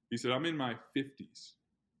 He said, I'm in my 50s.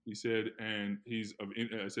 He said, and he's of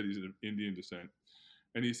Indian descent.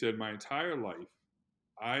 And he said, my entire life,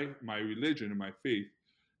 my religion and my faith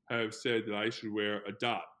have said that I should wear a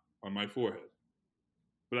dot on my forehead.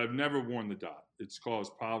 But I've never worn the dot. It's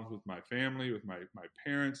caused problems with my family, with my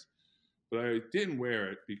parents. But I didn't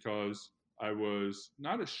wear it because I was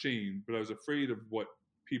not ashamed, but I was afraid of what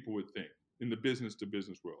people would think in the business to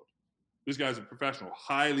business world. This guy's a professional,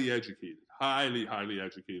 highly educated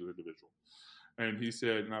individual. And he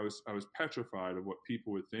said, and I was petrified of what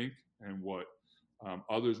people would think and what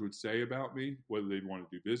others would say about me, whether they'd want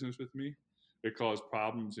to do business with me. It caused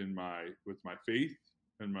problems with my faith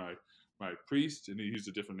and my priest, and he used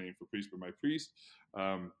a different name for priest, but my priest.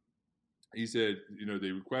 He said,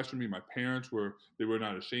 they would question me. My parents they were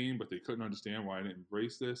not ashamed, but they couldn't understand why I didn't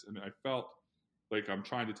embrace this. And I felt like I'm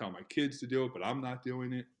trying to tell my kids to do it, but I'm not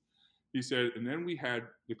doing it. He said, and then we had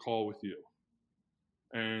the call with you.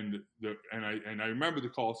 And I remember the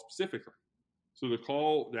call specifically. So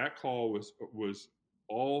that call was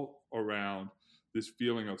all around this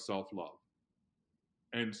feeling of self-love.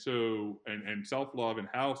 And so, and self-love and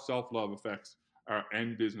how self-love affects our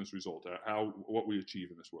end business result, what we achieve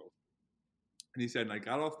in this world. And he said, and I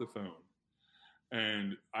got off the phone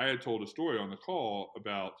and I had told a story on the call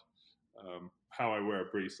about how I wear a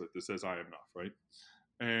bracelet that says I am enough, right?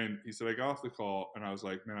 And he said, I got off the call and I was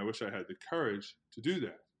like, man, I wish I had the courage to do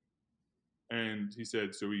that. And he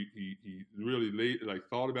said, so he really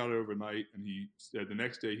thought about it overnight. And he said the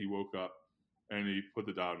next day he woke up and he put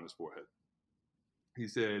the dot on his forehead. He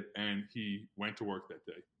said, and he went to work that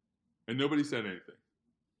day and nobody said anything.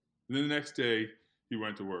 And then the next day he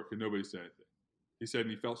went to work and nobody said anything. He said,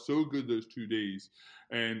 and he felt so good those 2 days.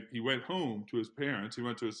 And he went home to his parents. He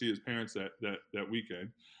went to see his parents that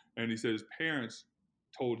weekend. And he said his parents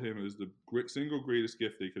told him it was the single greatest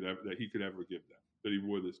gift that he could ever give them, that he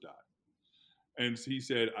wore this dot. And he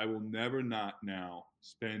said, I will never not now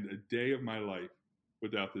spend a day of my life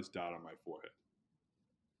without this dot on my forehead.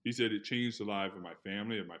 He said it changed the life of my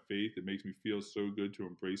family and my faith. It makes me feel so good to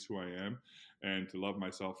embrace who I am and to love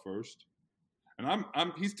myself first. And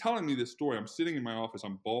he's telling me this story. I'm sitting in my office,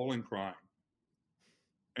 I'm bawling, crying.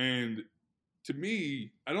 And to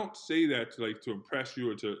me, I don't say that to impress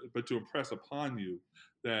you but to impress upon you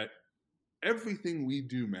that everything we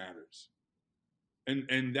do matters.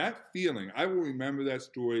 And that feeling, I will remember that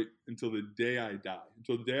story until the day I die.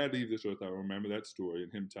 Until the day I leave this earth, I will remember that story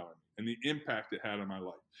and him telling me and the impact it had on my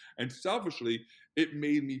life. And selfishly, it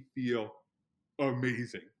made me feel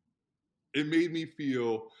amazing. It made me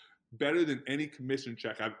feel better than any commission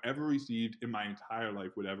check I've ever received in my entire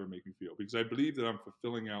life would ever make me feel, because I believe that I'm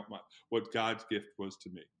fulfilling out what God's gift was to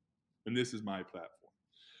me. And this is my platform.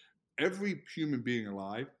 Every human being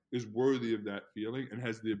alive is worthy of that feeling and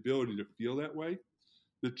has the ability to feel that way.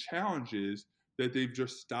 The challenge is that they're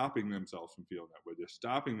just stopping themselves from feeling that way. They're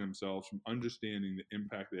stopping themselves from understanding the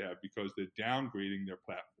impact they have because they're downgrading their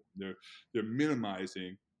platform. They're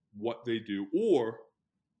minimizing what they do, or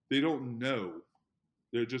they don't know.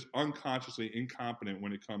 They're just unconsciously incompetent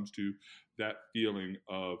when it comes to that feeling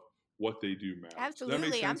of what they do matters.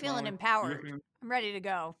 Absolutely. I'm feeling empowered. I'm ready to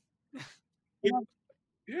go.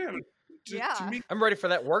 Yeah. To me, I'm ready for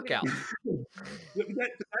that workout.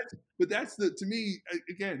 But that's to me,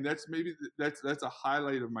 again, that's a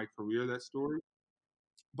highlight of my career, that story.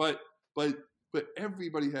 But but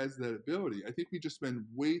everybody has that ability. I think we just spend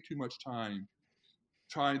way too much time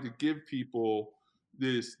trying to give people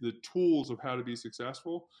the tools of how to be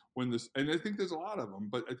successful and I think there's a lot of them,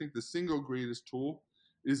 but I think the single greatest tool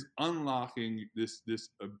is unlocking this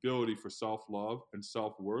ability for self-love and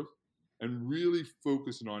self-worth, and really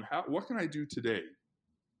focusing on what can I do today?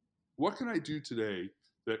 What can I do today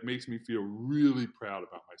that makes me feel really proud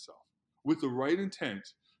about myself? With the right intent,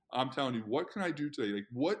 I'm telling you, what can I do today? Like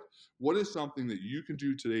what is something that you can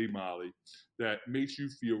do today, Molly, that makes you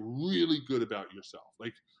feel really good about yourself?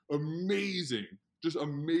 Like amazing, just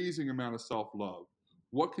amazing amount of self-love.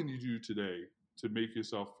 What can you do today to make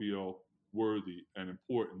yourself feel worthy and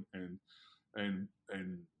important and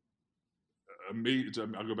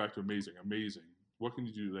amazing? I'll go back to amazing. What can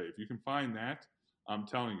you do today? If you can find that, I'm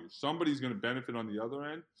telling you, somebody's going to benefit on the other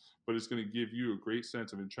end, but it's going to give you a great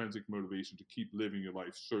sense of intrinsic motivation to keep living your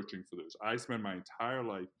life searching for those. I spend my entire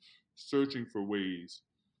life searching for ways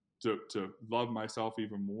to love myself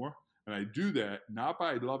even more. And I do that not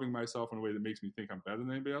by loving myself in a way that makes me think I'm better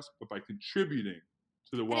than anybody else, but by contributing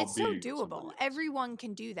to the well-being. And it's so doable. Everyone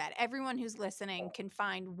can do that. Everyone who's listening can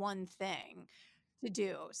find one thing to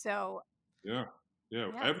do. So yeah.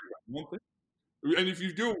 Everyone, one thing. And if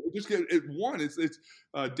you do, just get it one. It's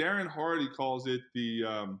Darren Hardy calls it the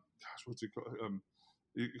what's it called?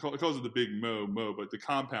 He calls it the big mo, but the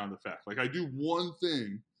compound effect. Like I do one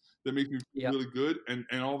thing that makes me feel really good, and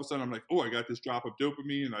all of a sudden I'm like, oh, I got this drop of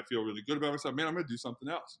dopamine, and I feel really good about myself. Man, I'm gonna do something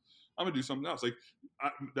else. Like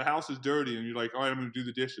the house is dirty, and you're like, all right, I'm gonna do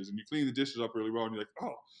the dishes, and you clean the dishes up really well, and you're like,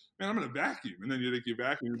 oh man, I'm gonna vacuum, and then you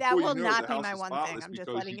vacuum. That will not be my one thing. I'm just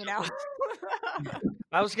letting you know.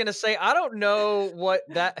 I was gonna say I don't know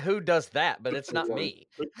who does that, but it's not me.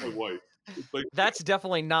 It's my wife. It's like, that's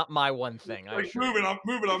definitely not my one thing. I'm moving.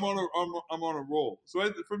 I'm on a roll. So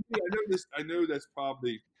for me, I know that's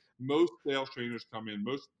probably most sales trainers come in.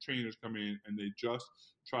 Most trainers come in and they just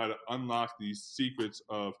try to unlock these secrets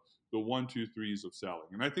of the 1, 2, 3s of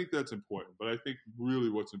selling, and I think that's important. But I think really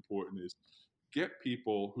what's important is get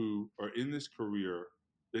people who are in this career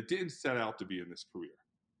that didn't set out to be in this career.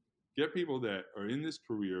 Get people that are in this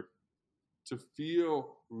career to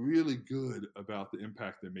feel really good about the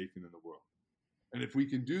impact they're making in the world. And if we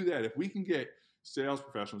can do that, if we can get sales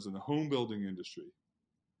professionals in the home building industry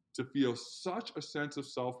to feel such a sense of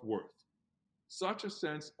self-worth, such a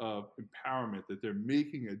sense of empowerment that they're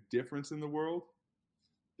making a difference in the world,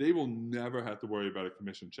 they will never have to worry about a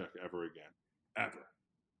commission check ever again, ever.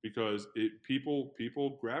 Because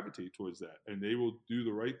people gravitate towards that, and they will do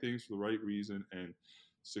the right things for the right reason, and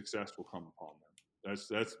success will come upon them.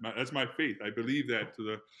 That's my faith. I believe that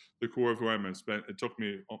to the core of who I am. It took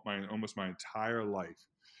me almost my entire life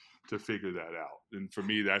to figure that out. And for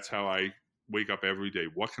me, that's how I wake up every day.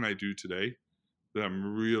 What can I do today that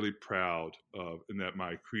I'm really proud of, and that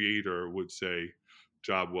my creator would say,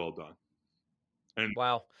 "Job well done." And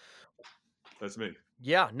wow, that's me.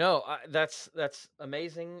 Yeah, no, that's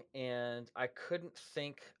amazing, and I couldn't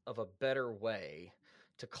think of a better way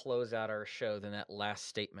to close out our show than that last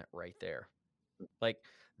statement right there. Like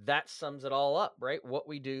that sums it all up, right? What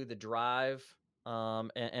we do, the drive,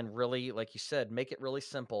 and really, like you said, make it really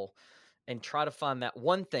simple, and try to find that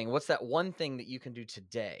one thing. What's that one thing that you can do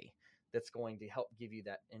today that's going to help give you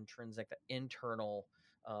that intrinsic, that internal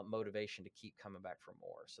motivation to keep coming back for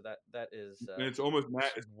more? So that is, and it's almost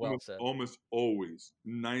well said. Almost always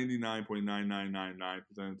 99.9999%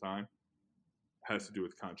 of the time has to do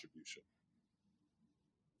with contribution.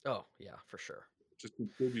 Oh yeah, for sure. Just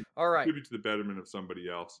contribute. All right. Contribute to the betterment of somebody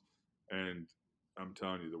else, and I'm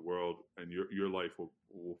telling you, the world and your life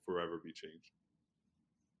will forever be changed.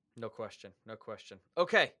 No question.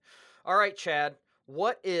 Okay. All right, Chad.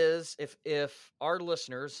 What is, if our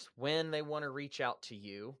listeners, when they want to reach out to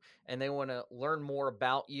you and they want to learn more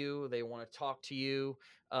about you, they want to talk to you,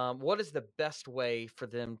 what is the best way for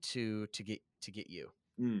them to get you?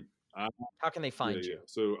 How can they find you? Yeah.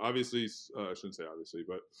 So obviously, I shouldn't say obviously,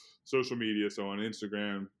 but social media. So on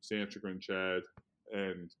Instagram, Sanchagrin Chad,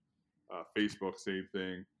 and Facebook, same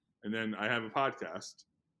thing. And then I have a podcast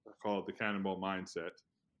called The Cannonball Mindset,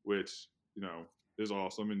 which is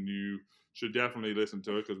awesome, and you should definitely listen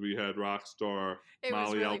to it because we had rock star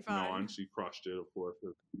Molly Elton on. She crushed it, of course.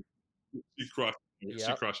 She crushed. Yep.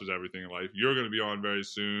 She crushes everything in life. You're going to be on very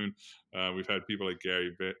soon. We've had people like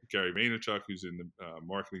Gary Vaynerchuk, who's in the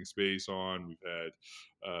marketing space, on. We've had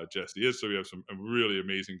Jesse Is. So we have some really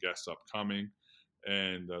amazing guests upcoming,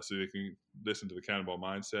 and so they can listen to the Cannonball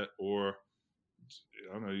Mindset, or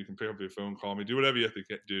I don't know, you can pick up your phone, call me, do whatever you have to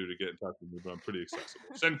do to get in touch with me. But I'm pretty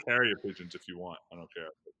accessible. Send carrier pigeons if you want. I don't care.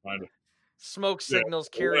 Smoke signals,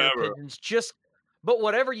 carrier pigeons. But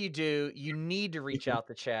whatever you do, you need to reach out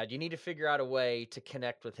to Chad. You need to figure out a way to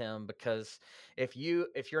connect with him, because if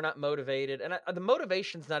you're not motivated, and the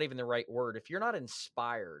motivation's not even the right word, if you're not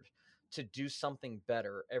inspired to do something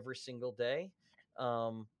better every single day,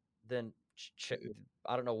 then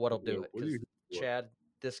I don't know what'll do it, because Chad,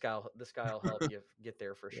 this guy'll help you get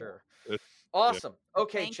there for sure. Awesome.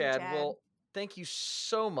 Okay, Thank you, Chad. Chad. Well, thank you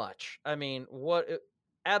so much. I mean,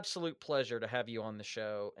 absolute pleasure to have you on the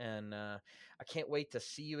show, and I can't wait to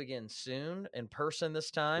see you again soon in person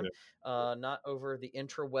this time, not over the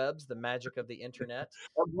interwebs, the magic of the internet.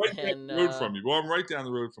 I'm right down the road from you. Well, I'm right down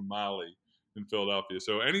the road from Molly in Philadelphia.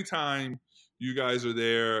 So anytime you guys are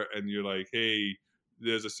there and you're like, hey,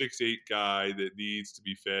 there's a 6'8" guy that needs to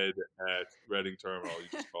be fed at Reading Terminal, you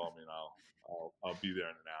just call me and I'll be there in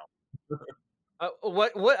an hour.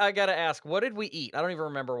 What I gotta ask, what did we eat? I don't even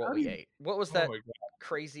remember what we ate. What was that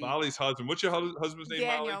crazy? Molly's husband. What's your husband's name,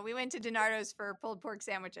 Daniel. Molly? We went to Donardo's for pulled pork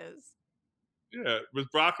sandwiches. Yeah,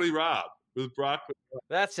 with Broccoli Rob.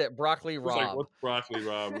 That's it, Broccoli Rob. Like, what's Broccoli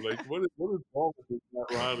Rob? Like, what is wrong with this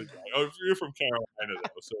Matt Riley guy? Oh, you're from Carolina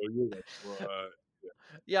though, so you're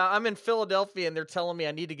yeah, I'm in Philadelphia, and they're telling me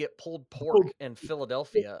I need to get pulled pork in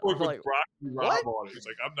Philadelphia. I'm like, what? Rob on it. He's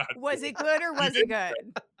like, I'm not. Was it good or was it good?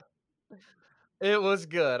 It was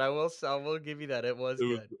good. I will give you that. It was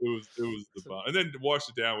good. It was the bomb. And then wash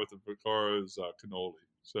it down with the Vicaro's cannoli.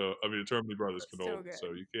 So I mean, the Termini Brothers cannoli.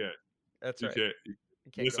 So you can't. That's right. You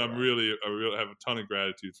can't. Yes, I really have a ton of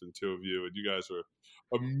gratitude for the two of you, and you guys are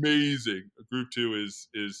amazing. Group 2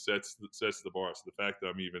 sets the bar. So the fact that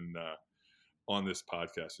I'm even on this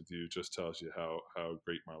podcast with you just tells you how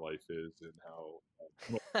great my life is, and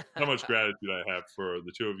how much gratitude I have for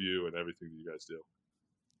the two of you and everything that you guys do.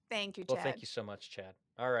 Thank you, Chad. Well, thank you so much, Chad.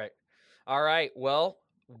 All right. Well,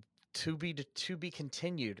 to be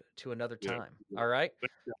continued to another time. All right.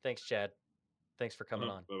 Thanks, Chad. Thanks for coming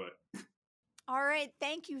on. Bye-bye. All right.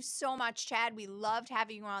 Thank you so much, Chad. We loved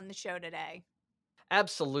having you on the show today.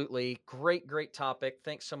 Absolutely. Great topic.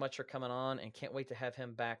 Thanks so much for coming on, and can't wait to have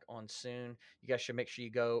him back on soon. You guys should make sure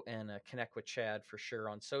you go and connect with Chad for sure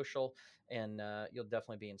on social, and you'll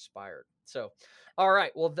definitely be inspired. So, all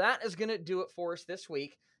right. Well, that is going to do it for us this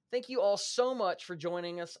week. Thank you all so much for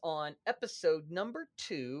joining us on episode number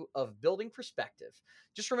 2 of Building Perspective.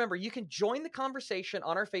 Just remember, you can join the conversation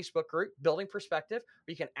on our Facebook group, Building Perspective,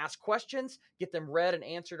 where you can ask questions, get them read and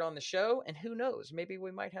answered on the show, and who knows, maybe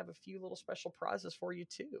we might have a few little special prizes for you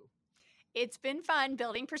too. It's been fun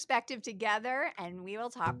building perspective together, and we will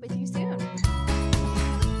talk with you soon.